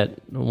met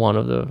one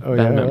of the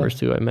band members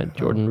too. I met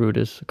Jordan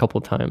Rudess a couple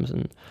of times,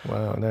 and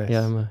wow, nice.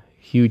 Yeah, I'm a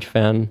huge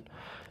fan.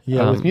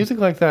 Yeah, with music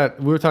like that,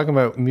 we were talking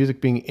about music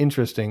being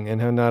interesting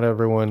and how not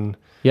everyone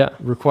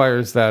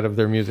requires that of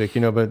their music,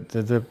 but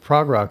the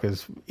prog rock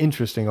is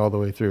interesting all the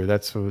way through.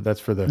 That's for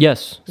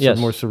the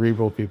more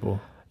cerebral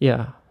people.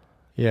 Yeah.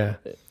 Yeah.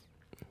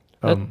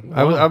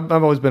 I've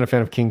always been a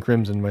fan of King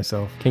Crimson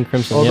myself. King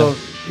Crimson, although,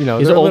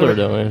 he's older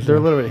though. They're a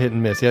little bit hit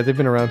and miss. Yeah, they've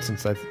been around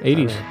since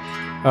 80s.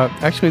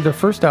 Actually, their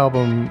first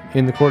album,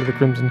 In the Court of the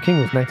Crimson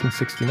King, was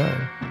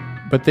 1969.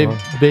 But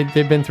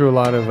they've been through a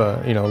lot of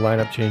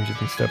lineup changes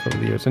and stuff over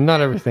the years, and not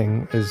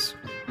everything is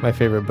my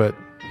favorite, but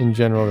in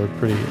general, they're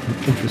pretty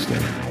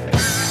interesting.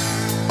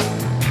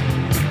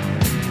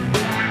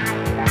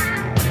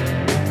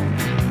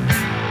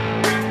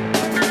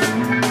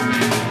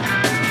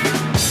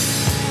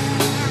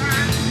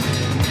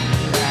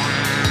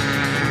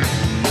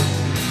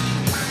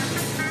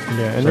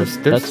 And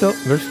they're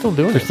still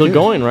doing it. They're still too.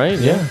 going, right?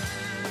 Yeah.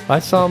 I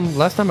saw them,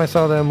 last time I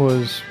saw them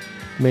was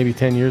maybe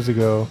 10 years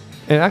ago.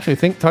 And actually,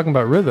 talking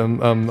about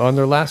rhythm, on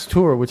their last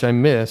tour, which I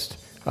missed,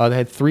 they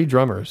had 3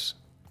 drummers.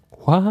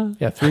 What?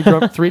 Yeah,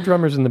 3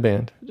 drummers in the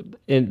band.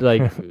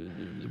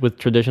 With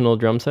traditional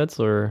drum sets,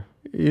 or?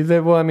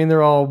 Well, I mean,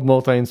 they're all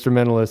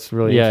multi-instrumentalists,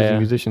 really interesting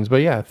musicians.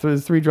 But yeah,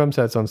 3 drum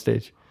sets on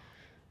stage.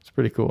 It's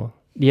pretty cool.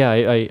 Yeah,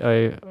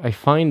 I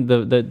find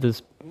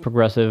this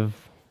progressive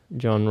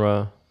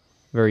genre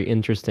very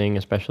interesting,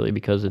 especially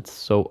because it's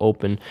so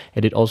open,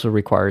 and it also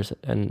requires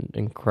an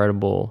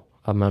incredible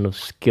amount of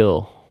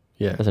skill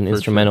as an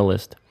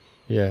instrumentalist.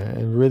 Sure. Yeah,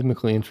 and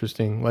rhythmically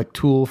interesting. Like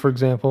Tool, for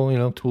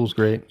example. Tool's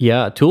great.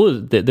 Yeah, Tool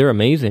they're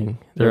amazing.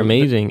 They're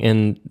amazing,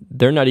 and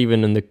they're not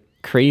even in the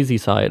crazy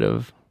side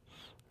of.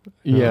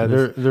 Yeah,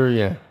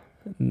 they're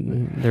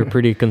they're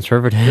pretty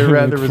conservative. They're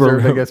rather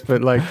reserved, I guess,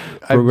 but like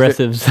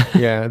progressives.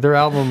 Their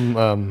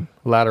album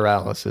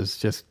Lateralis is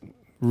just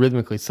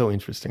rhythmically so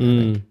interesting. I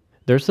think.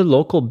 There's a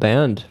local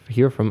band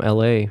here from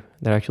LA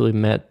that actually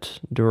met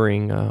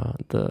during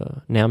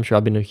the NAMM show.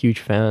 I've been a huge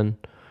fan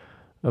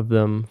of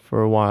them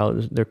for a while.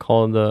 They're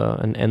called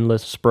an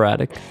Endless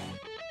Sporadic.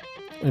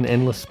 An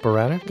Endless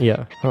Sporadic?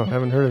 Yeah. Oh, I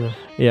haven't heard of them.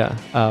 Yeah.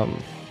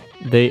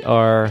 They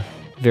are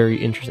very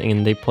interesting,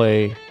 and they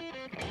play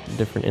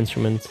different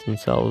instruments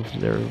themselves.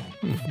 They're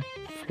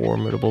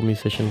formidable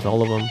musicians,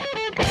 all of them.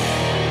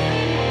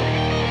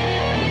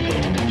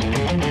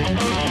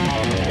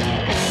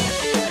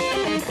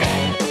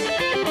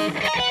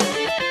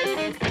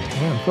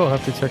 Yeah, cool. I'll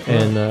have to check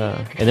them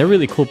out. And they're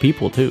really cool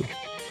people too.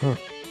 Huh. I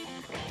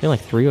think like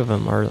 3 of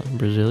them are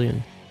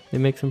Brazilian. They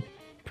make some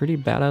pretty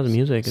badass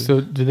music. So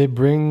do they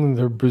bring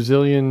their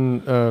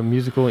Brazilian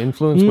musical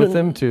influence with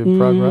them to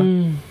prog rock?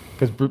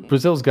 Because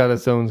Brazil's got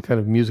its own kind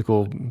of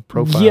musical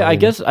profile. Yeah, I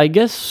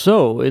guess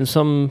so. In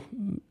some,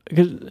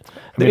 because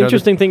the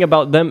interesting thing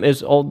about them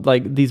is all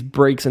like these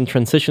breaks and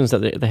transitions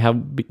that they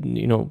have,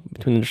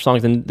 between their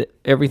songs, and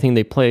everything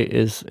they play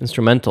is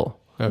instrumental.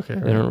 Okay,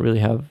 they don't really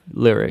have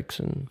lyrics,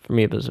 and for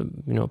me, there's a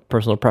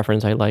personal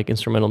preference. I like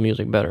instrumental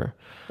music better.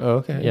 Oh,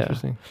 okay,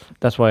 interesting.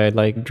 That's why I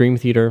like Dream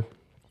Theater,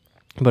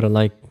 but I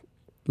like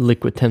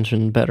Liquid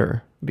Tension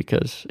better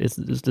because it's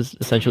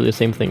essentially the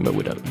same thing, but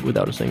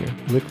without a singer.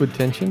 Liquid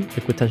Tension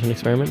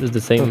Experiment is the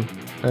same.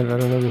 Oh, I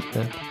don't know this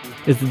band.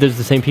 There's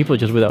the same people,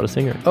 just without a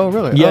singer. Oh,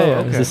 really? Yeah,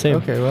 okay. It's the same.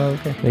 Okay, well,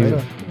 okay.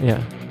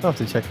 Yeah. I'll have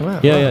to check them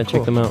out. Yeah, cool.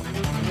 check them out.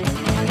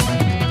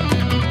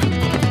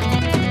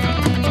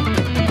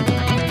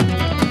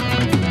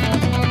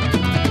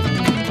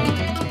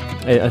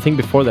 I think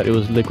before that it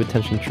was Liquid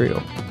Tension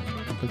Trio.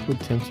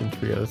 Liquid Tension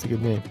Trio, that's a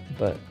good name.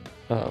 But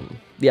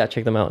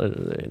check them out.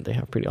 They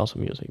have pretty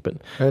awesome music. But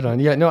right on.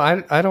 Yeah, no,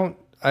 I don't.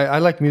 I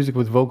like music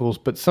with vocals,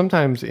 but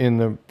sometimes in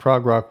the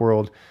prog rock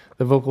world,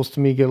 the vocals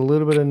to me get a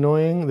little bit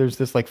annoying. There's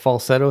this like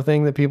falsetto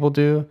thing that people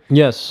do.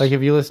 Yes. Like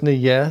if you listen to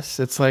Yes,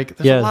 it's like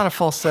there's a lot of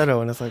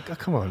falsetto, and it's like, oh,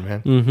 come on,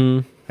 man. Mm-hmm.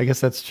 I guess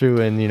that's true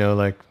in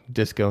like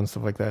disco and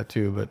stuff like that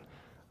too. But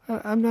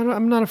I'm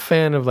not a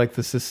fan of like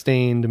the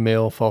sustained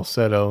male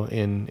falsetto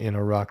in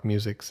a rock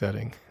music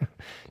setting,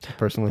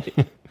 personally.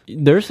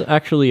 There's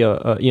actually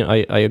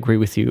I agree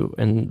with you,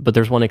 but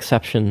there's one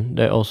exception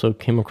that I also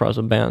came across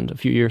a band a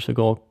few years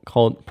ago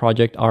called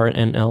Project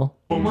RNL.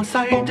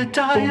 One-sided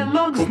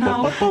dialogues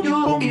now,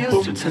 your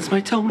ears should sense my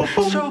tone,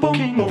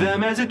 stroking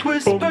them as it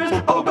whispers,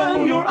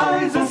 open your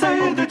eyes and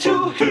say that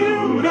you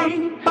hear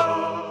me.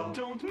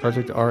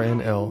 Project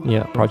RNL.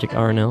 Yeah, Project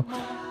RNL.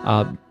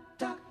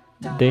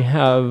 They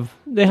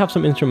have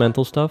some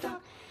instrumental stuff,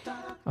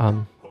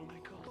 but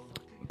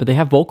they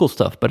have vocal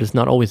stuff, but it's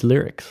not always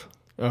lyrics.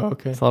 Oh,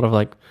 okay. It's a lot of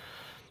like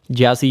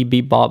jazzy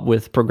bebop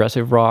with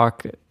progressive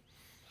rock.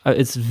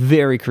 It's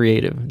very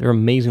creative. They're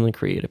amazingly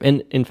creative.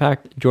 And in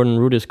fact, Jordan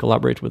Rudess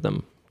collaborates with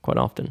them quite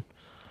often.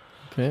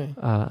 Okay.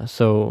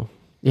 So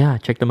yeah,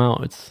 check them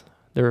out.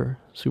 They're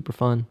super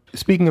fun.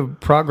 Speaking of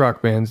prog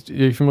rock bands, are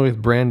you familiar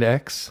with Brand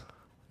X?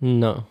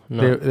 No.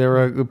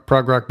 They're a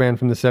prog rock band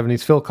from the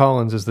 70s. Phil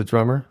Collins is the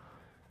drummer.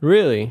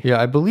 Really? Yeah,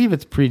 I believe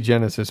it's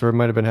pre-Genesis, or it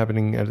might have been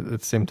happening at the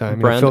same time.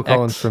 Brand Phil X.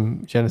 Collins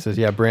from Genesis.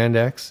 Yeah, Brand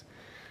X.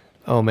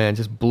 Oh man,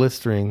 just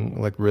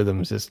blistering like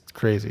rhythms, just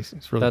crazy.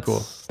 It's really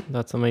cool.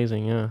 That's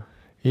amazing. Yeah.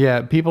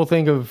 Yeah, people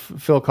think of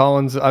Phil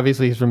Collins.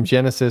 Obviously, he's from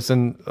Genesis,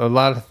 and a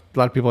lot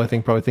of people I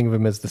think probably think of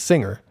him as the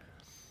singer,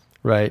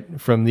 right,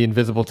 from the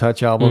Invisible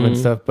Touch album and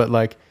stuff. But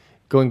like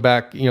going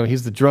back,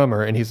 he's the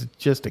drummer, and he's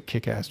just a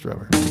kick-ass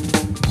drummer.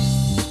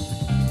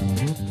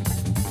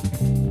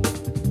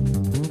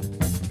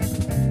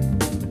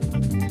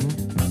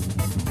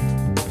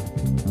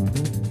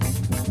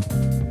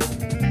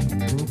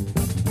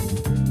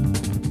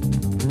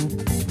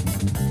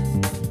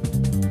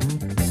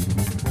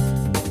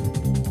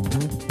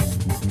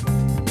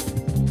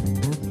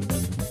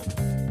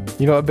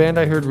 A band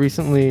I heard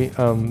recently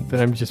that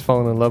I'm just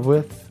falling in love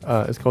with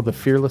is called the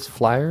Fearless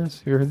Flyers.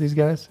 Have you heard these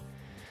guys?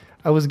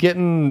 I was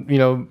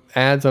getting,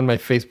 ads on my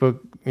Facebook,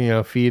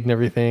 feed and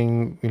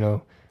everything.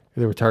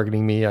 They were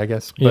targeting me, I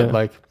guess.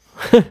 But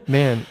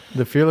Man,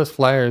 the Fearless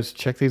Flyers,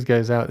 check these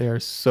guys out. They are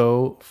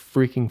so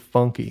freaking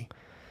funky.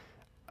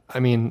 I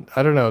mean,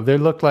 I don't know. They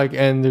look like,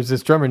 and there's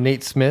this drummer,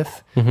 Nate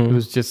Smith,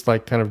 who's just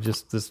like kind of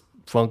just this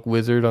funk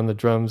wizard on the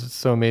drums. It's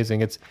so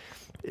amazing.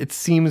 It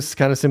seems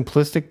kind of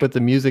simplistic, but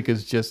the music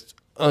is just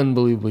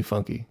unbelievably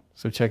funky.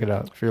 So check it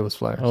out, Fearless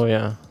Flyers. Oh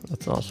yeah,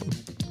 that's awesome.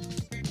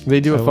 They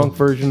do a funk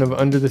version of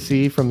Under the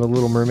Sea from The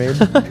Little Mermaid.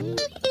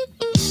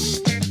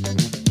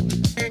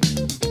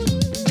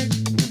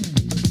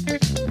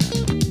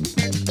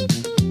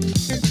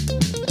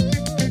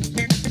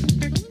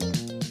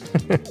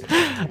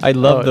 I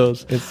love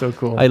those. It's so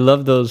cool. I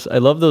love those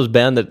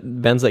bands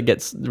that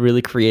gets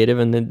really creative,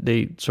 and then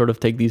they sort of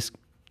take these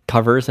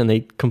covers and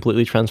they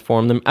completely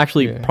transform them.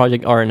 Actually,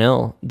 Project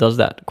RNL does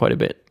that quite a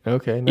bit.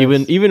 Okay,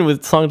 nice. Even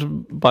with songs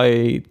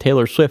by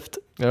Taylor Swift,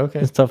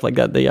 and stuff like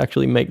that, they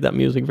actually make that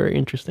music very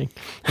interesting.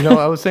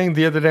 I was saying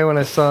the other day when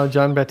I saw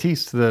John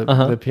Baptiste,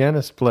 the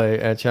pianist, play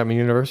at Chapman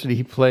University,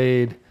 he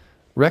played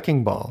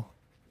Wrecking Ball.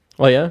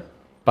 Oh yeah,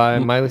 by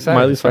Miley Cyrus.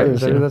 Miley Cyrus, right?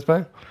 Is that who that's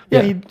by?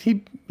 Yeah,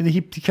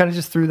 he kind of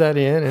just threw that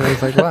in, and I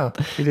was like, wow,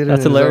 he did it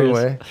That's in his hilarious.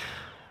 own way.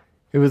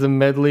 It was a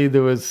medley.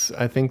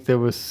 I think there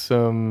was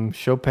some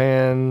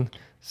Chopin,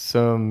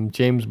 some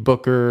James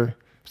Booker,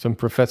 some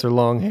Professor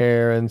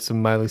Longhair, and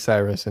some Miley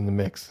Cyrus in the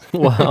mix.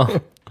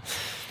 Wow.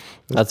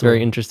 That's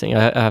very interesting.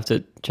 I have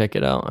to check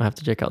it out. I have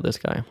to check out this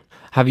guy.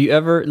 Have you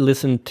ever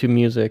listened to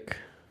music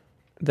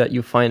that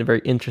you find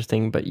very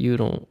interesting, but you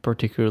don't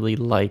particularly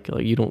like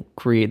you don't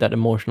create that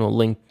emotional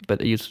link,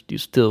 but you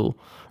still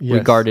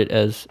regard it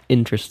as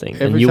interesting,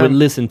 and you would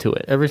listen to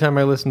it? Every time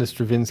I listen to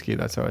Stravinsky,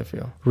 that's how I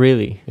feel.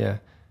 Really? Yeah.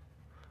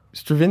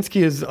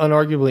 Stravinsky is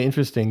unarguably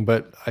interesting,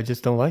 but I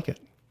just don't like it.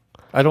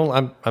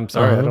 I'm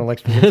sorry, I don't like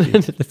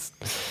Stravinsky.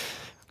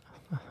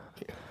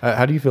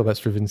 How do you feel about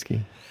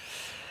Stravinsky?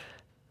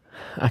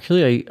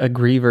 Actually, I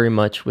agree very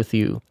much with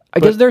you. I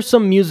guess there's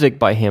some music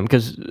by him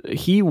because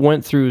he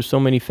went through so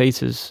many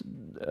phases.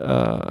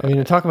 I mean,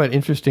 to talk about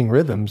interesting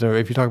rhythms, or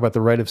if you talk about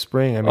the Rite of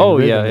Spring, I mean,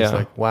 rhythm is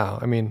like, wow.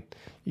 I mean,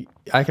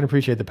 I can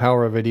appreciate the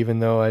power of it, even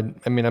though I'm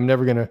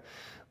never going to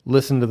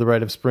listen to the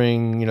Rite of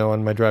Spring,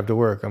 on my drive to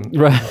work.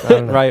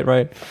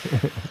 Right.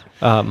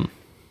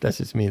 That's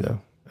just me,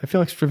 though. I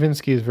feel like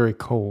Stravinsky is very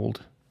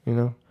cold,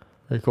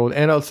 very cold.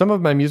 And some of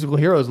my musical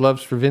heroes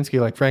love Stravinsky,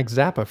 like Frank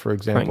Zappa, for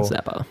example.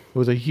 Frank Zappa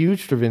was a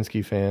huge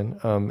Stravinsky fan,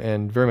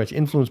 and very much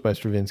influenced by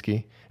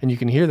Stravinsky. And you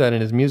can hear that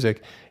in his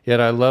music.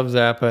 Yet I love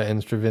Zappa,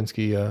 and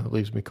Stravinsky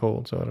leaves me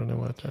cold, so I don't know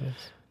what that is.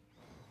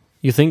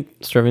 You think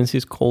Stravinsky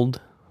is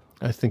cold?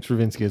 I think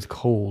Stravinsky is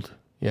cold,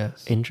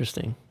 yes.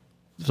 Interesting.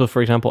 So,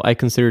 for example, I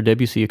consider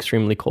Debussy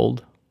extremely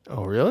cold.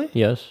 Oh, really?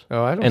 Yes.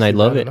 Oh, I don't. And I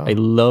love it. I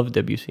love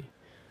Debussy.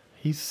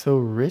 He's so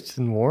rich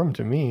and warm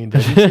to me.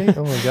 Debussy?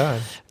 Oh my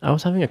God. I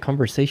was having a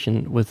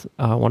conversation with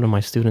one of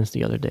my students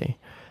the other day.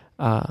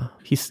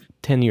 He's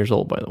 10 years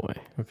old, by the way.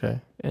 Okay.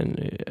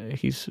 And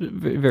he's a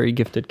very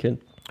gifted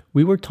kid.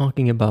 We were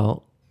talking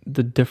about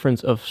the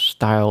difference of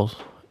styles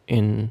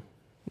in,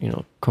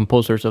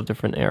 composers of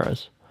different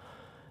eras.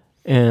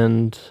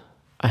 And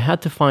I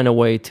had to find a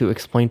way to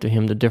explain to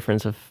him the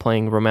difference of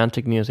playing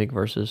romantic music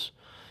versus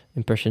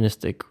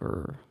impressionistic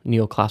or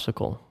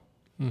neoclassical,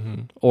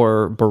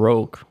 or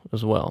Baroque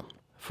as well.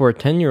 For a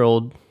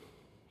 10-year-old,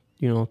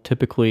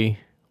 typically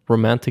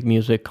romantic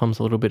music comes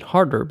a little bit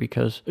harder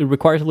because it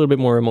requires a little bit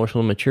more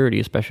emotional maturity,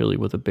 especially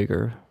with the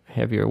bigger,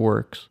 heavier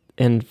works.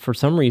 And for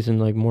some reason,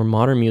 like more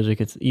modern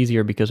music, it's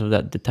easier because of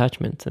that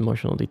detachment,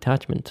 emotional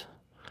detachment.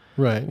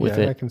 Right,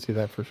 yeah, I can see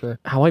that for sure.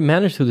 How I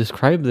managed to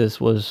describe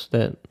this was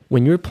that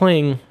when you're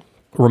playing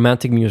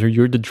romantic music,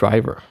 you're the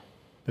driver.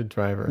 The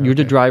driver. You're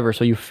the driver,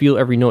 so you feel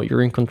every note.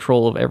 You're in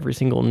control of every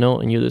single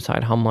note, and you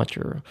decide how much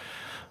or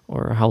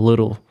how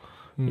little,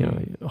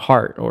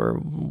 heart or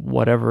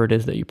whatever it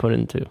is that you put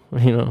into.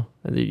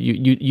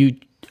 You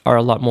are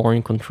a lot more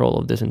in control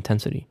of this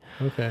intensity.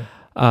 Okay.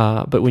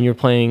 But when you're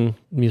playing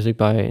music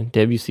by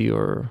Debussy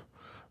or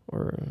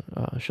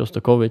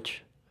Shostakovich,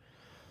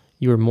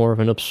 you're more of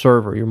an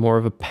observer. You're more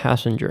of a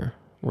passenger,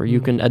 where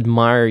you can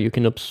admire, you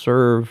can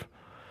observe,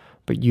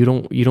 but you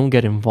don't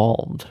get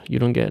involved. You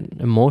don't get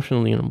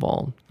emotionally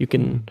involved. You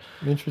can.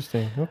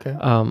 Interesting. Okay.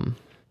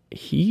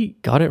 He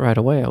got it right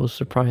away. I was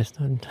surprised.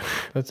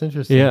 That's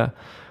interesting. Yeah,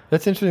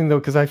 that's interesting though,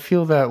 because I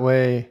feel that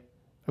way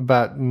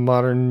about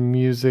modern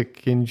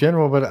music in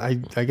general, but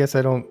I guess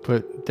I don't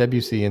put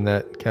Debussy in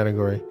that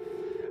category.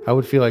 I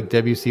would feel like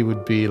Debussy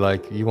would be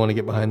like, you want to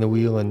get behind the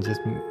wheel and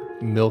just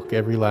milk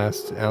every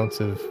last ounce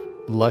of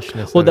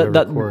lushness. Well,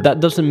 that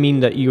doesn't mean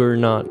that you're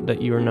not.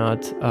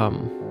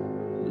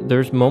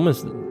 There's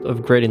moments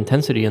of great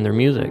intensity in their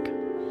music,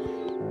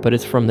 but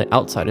it's from the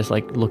outside. It's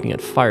like looking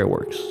at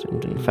fireworks.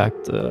 And in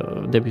fact,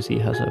 Debussy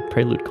has a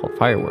prelude called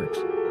Fireworks.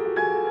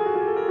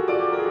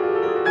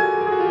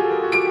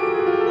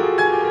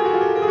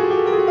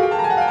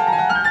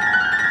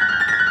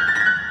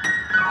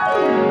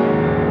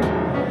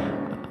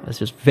 It's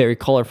just very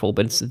colorful,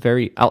 but it's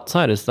very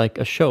outside. It's like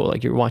a show,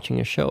 like you're watching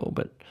a show.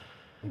 But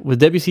with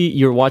Debussy,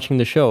 you're watching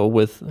the show.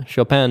 With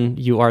Chopin,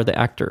 you are the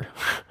actor.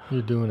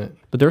 You're doing it.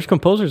 But there's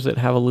composers that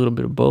have a little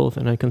bit of both,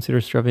 and I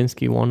consider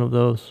Stravinsky one of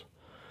those,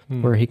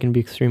 where he can be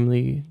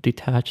extremely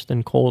detached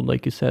and cold,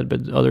 like you said,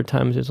 but other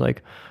times it's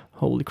like,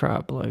 holy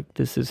crap, like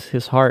this is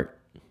his heart.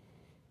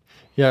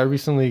 Yeah, I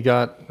recently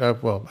got,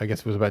 I guess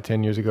it was about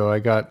 10 years ago, I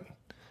got,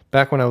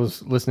 back when I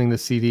was listening to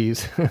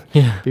CDs,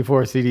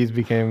 before CDs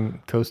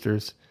became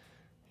coasters,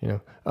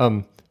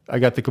 I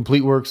got the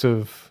complete works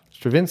of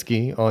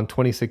Stravinsky on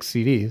 26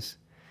 CDs.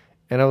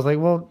 And I was like,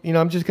 well,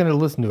 I'm just going to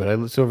listen to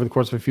it. So over the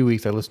course of a few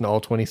weeks, I listened to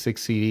all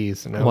 26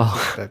 CDs. And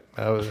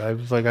I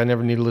was like, I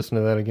never need to listen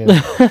to that again.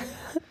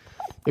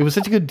 It was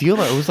such a good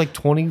deal. It was like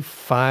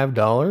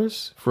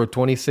 $25 for a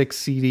 26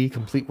 CD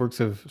complete works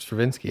of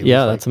Stravinsky.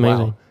 That's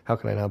amazing. Wow, how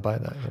can I not buy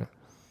that?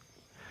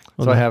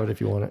 So I have it if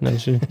you want it.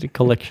 Nice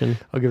collection.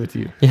 I'll give it to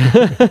you.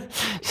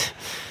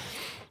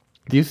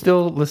 Do you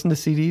still listen to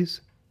CDs?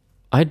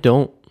 I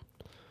don't.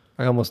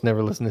 I almost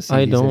never listen to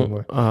CDs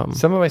anymore.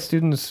 Some of my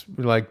students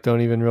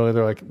don't even really.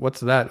 They're like, "What's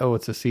that?" Oh,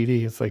 it's a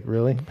CD. It's like,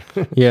 really?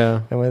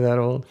 Yeah. Am I that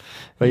old?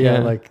 But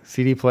like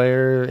CD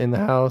player in the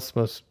house.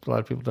 A lot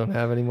of people don't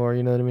have anymore.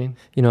 You know what I mean?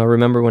 I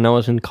remember when I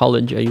was in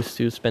college, I used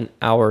to spend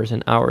hours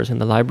and hours in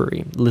the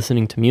library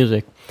listening to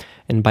music,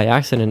 and by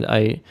accident,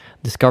 I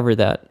discovered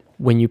that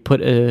when you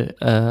put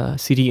a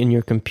CD in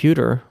your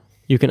computer,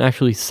 you can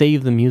actually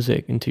save the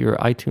music into your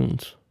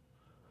iTunes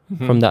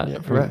from that. Yeah,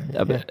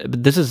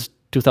 But this is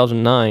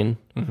 2009,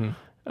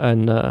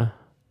 and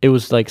it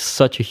was like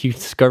such a huge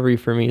discovery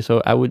for me.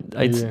 So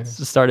I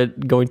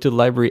started going to the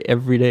library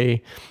every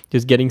day,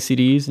 just getting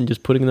CDs and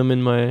just putting them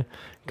in my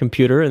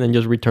computer and then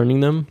just returning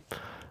them.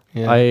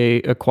 Yeah.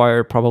 I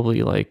acquired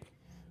probably like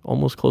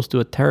almost close to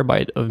a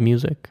terabyte of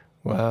music.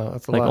 Wow,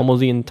 that's a lot. Like almost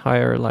the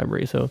entire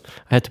library. So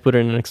I had to put it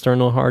in an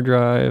external hard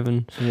drive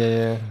and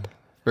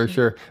for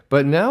sure.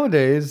 But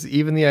nowadays,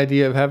 even the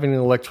idea of having an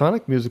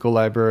electronic musical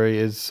library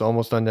is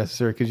almost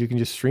unnecessary because you can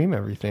just stream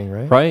everything,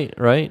 right?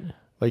 Right.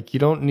 Like you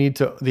don't need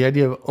to, the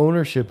idea of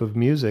ownership of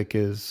music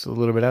is a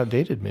little bit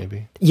outdated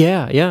maybe.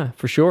 Yeah,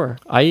 for sure.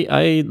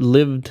 I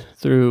lived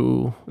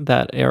through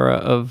that era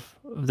of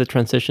the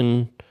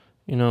transition,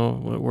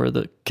 where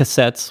the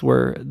cassettes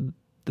were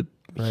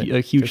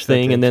a huge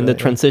thing, and then the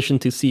transition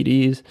to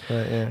CDs,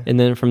 and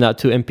then from that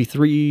to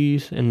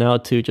MP3s, and now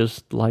to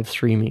just live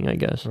streaming, I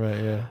guess.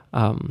 Right.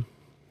 Yeah.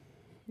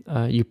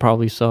 You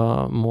probably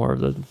saw more of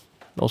the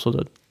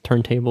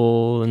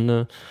turntable and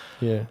the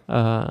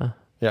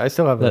I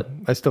still have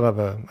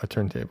a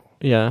turntable.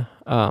 Yeah.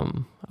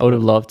 I would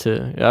have loved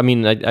to. I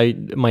mean,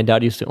 my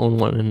dad used to own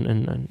one,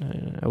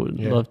 and I would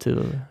love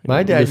to.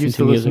 My dad used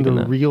to listen to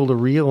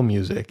reel-to-reel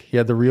music. He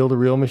had the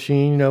reel-to-reel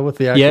machine, with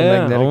the actual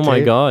magnetic oh my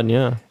tape. God,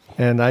 yeah.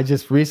 And I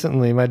just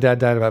recently, my dad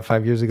died about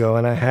 5 years ago,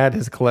 and I had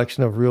his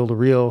collection of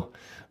reel-to-reel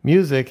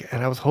music,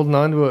 and I was holding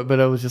on to it, but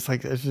I was just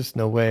like, there's just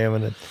no way I'm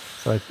gonna.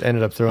 So I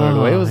ended up throwing it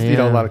away. It was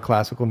a lot of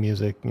classical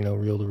music,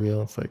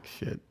 reel-to-reel. It's like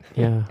shit.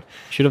 Yeah,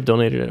 should have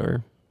donated it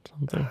or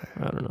something.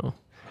 I don't know.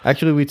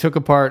 Actually, we took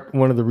apart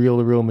one of the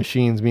reel-to-reel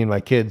machines, me and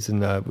my kids,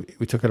 and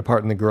we took it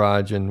apart in the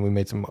garage, and we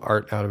made some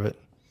art out of it.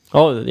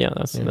 Oh yeah,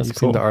 that's you've cool.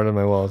 Seen the art on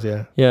my walls,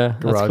 yeah. Yeah,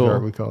 garage that's cool.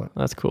 art, we call it.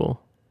 That's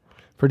cool.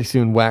 Pretty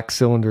soon, wax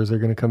cylinders are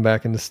going to come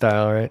back into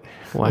style, right?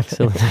 Wax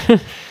cylinder.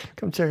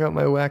 Come check out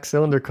my wax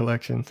cylinder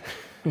collection.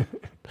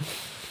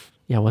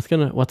 Yeah,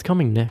 what's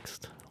coming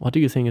next? What do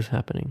you think is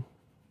happening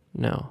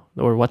now,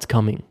 or what's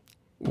coming?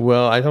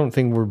 Well, I don't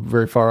think we're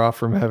very far off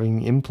from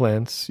having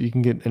implants. You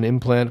can get an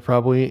implant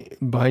probably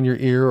behind your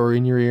ear or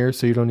in your ear,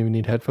 so you don't even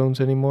need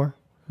headphones anymore.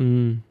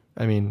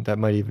 I mean, that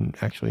might even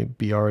actually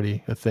be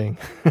already a thing.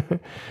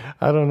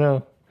 I don't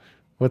know.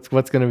 What's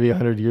going to be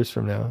 100 years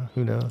from now?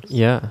 Who knows?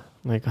 Yeah.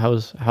 Like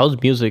how's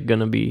music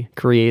going to be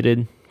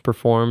created,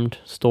 performed,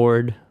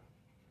 stored?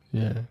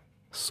 Yeah.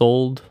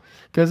 Sold?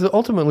 Because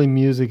ultimately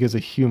music is a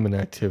human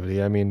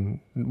activity. I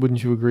mean,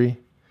 wouldn't you agree?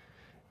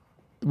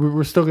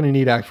 We're still going to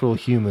need actual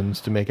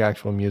humans to make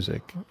actual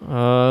music.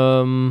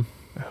 I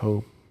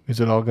hope. Is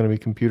it all going to be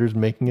computers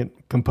making it,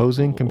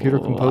 computer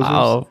composers?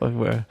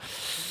 Wow.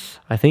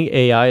 I think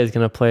AI is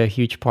going to play a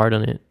huge part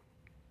on it.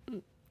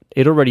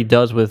 It already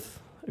does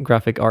with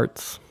graphic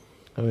arts.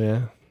 Oh,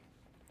 yeah?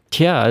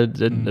 Yeah,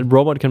 a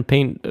robot can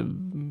paint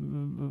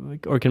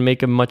or can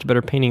make a much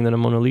better painting than a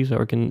Mona Lisa,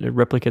 or can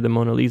replicate the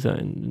Mona Lisa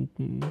in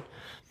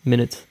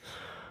minutes.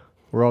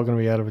 We're all going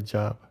to be out of a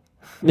job.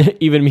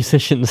 Even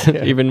musicians,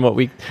 even what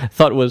we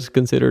thought was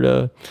considered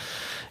a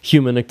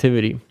human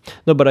activity.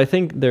 No, but I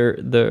think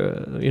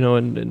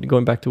and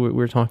going back to what we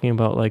were talking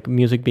about, like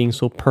music being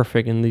so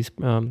perfect in these,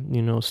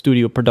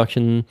 studio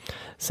production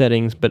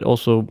settings, but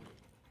also,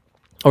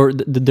 or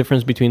the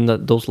difference between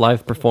those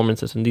live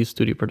performances and these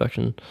studio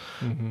production,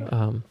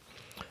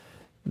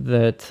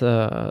 it's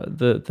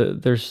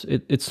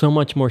so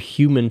much more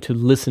human to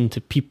listen to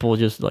people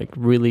just like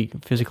really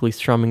physically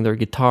strumming their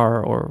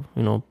guitar, or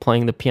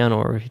playing the piano,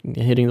 or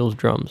hitting those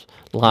drums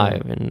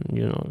live, and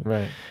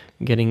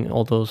getting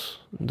all those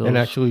and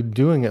actually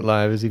doing it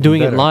live is even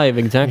doing better. It live,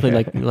 exactly.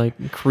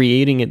 like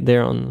creating it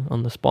there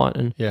on the spot.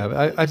 And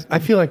I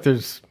feel like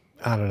there's,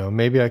 I don't know,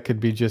 maybe I could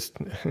be just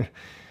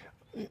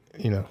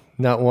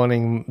not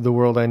wanting the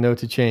world I know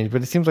to change,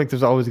 but it seems like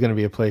there's always going to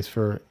be a place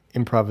for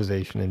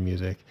improvisation in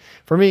music.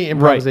 For me,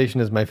 improvisation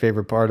is my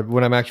favorite part of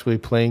when I'm actually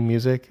playing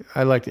music.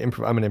 I like to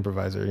I'm an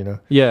improviser,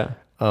 Yeah.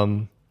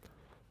 Like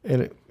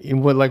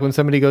when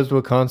somebody goes to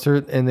a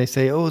concert and they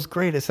say, "Oh, it was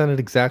great. It sounded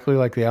exactly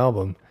like the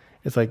album."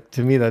 It's like,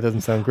 to me, that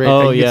doesn't sound great.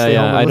 Oh,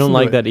 yeah. I don't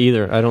like that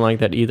either.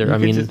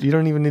 You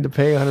don't even need to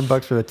pay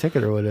 $100 for the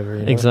ticket or whatever.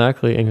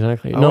 Exactly. I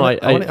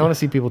want to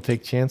see people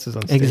take chances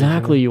on stage.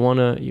 Exactly. You want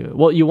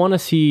to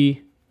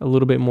see a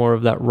little bit more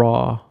of that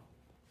raw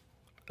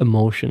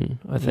emotion,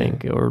 I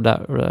think, or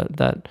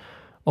that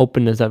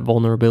openness, that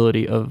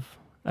vulnerability of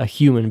a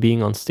human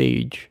being on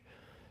stage,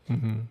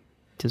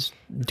 just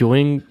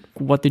doing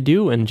what they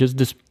do and just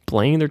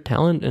displaying their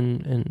talent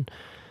and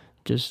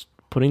just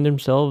putting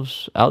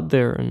themselves out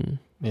there. And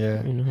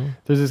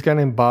there's this guy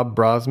named Bob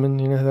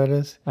Brosman. You know who that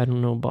is? I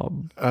don't know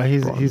Bob.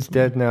 He's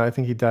dead now. I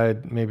think he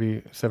died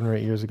maybe 7 or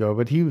 8 years ago.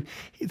 But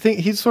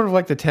he's sort of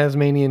like the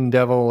Tasmanian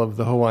devil of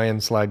the Hawaiian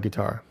slide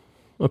guitar.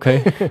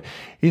 Okay.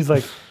 He's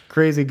like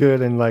crazy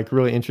good and like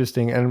really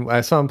interesting. And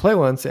I saw him play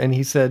once, and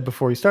he said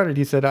before he started,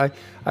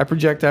 I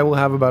project I will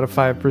have about a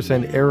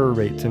 5% error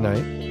rate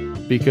tonight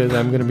because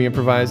I'm going to be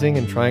improvising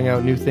and trying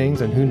out new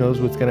things, and who knows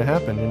what's going to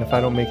happen. And if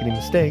I don't make any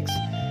mistakes,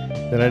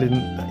 then I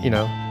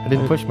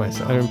didn't push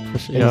myself. I didn't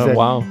push. Said,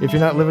 wow. If you're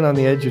not living on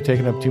the edge, you're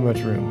taking up too much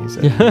room, he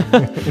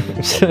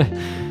said.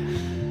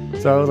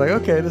 So I was like,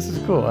 okay, this is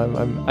cool.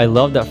 I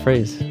love that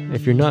phrase.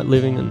 If you're not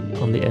living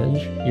on the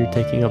edge, you're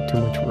taking up too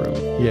much room.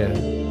 Yeah.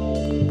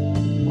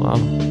 Wow.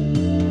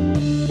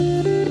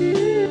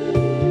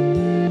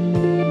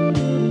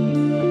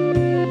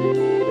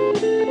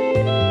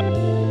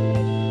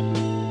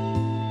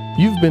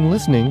 You've been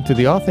listening to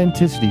The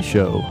Authenticity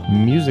Show,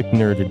 Music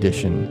Nerd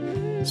Edition.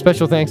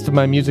 Special thanks to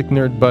my music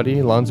nerd buddy,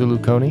 Lanzo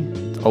Luconi.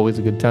 It's always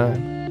a good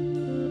time.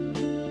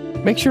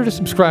 Make sure to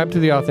subscribe to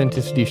The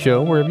Authenticity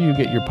Show wherever you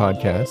get your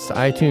podcasts,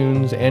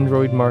 iTunes,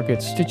 Android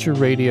Market, Stitcher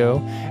Radio,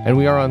 and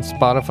we are on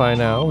Spotify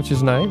now, which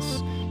is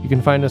nice. You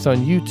can find us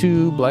on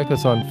YouTube, like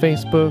us on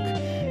Facebook,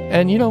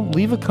 and,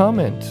 leave a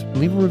comment,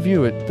 leave a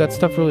review. That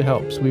stuff really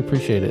helps. We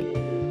appreciate it.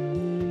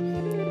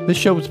 This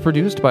show was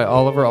produced by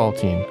Oliver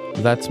Altine.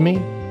 That's me.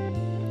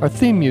 Our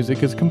theme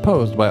music is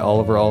composed by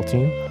Oliver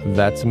Altine.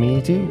 That's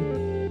me too.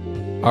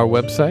 Our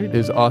website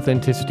is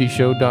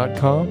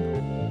authenticityshow.com.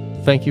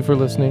 Thank you for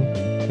listening,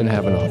 and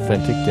have an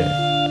authentic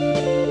day.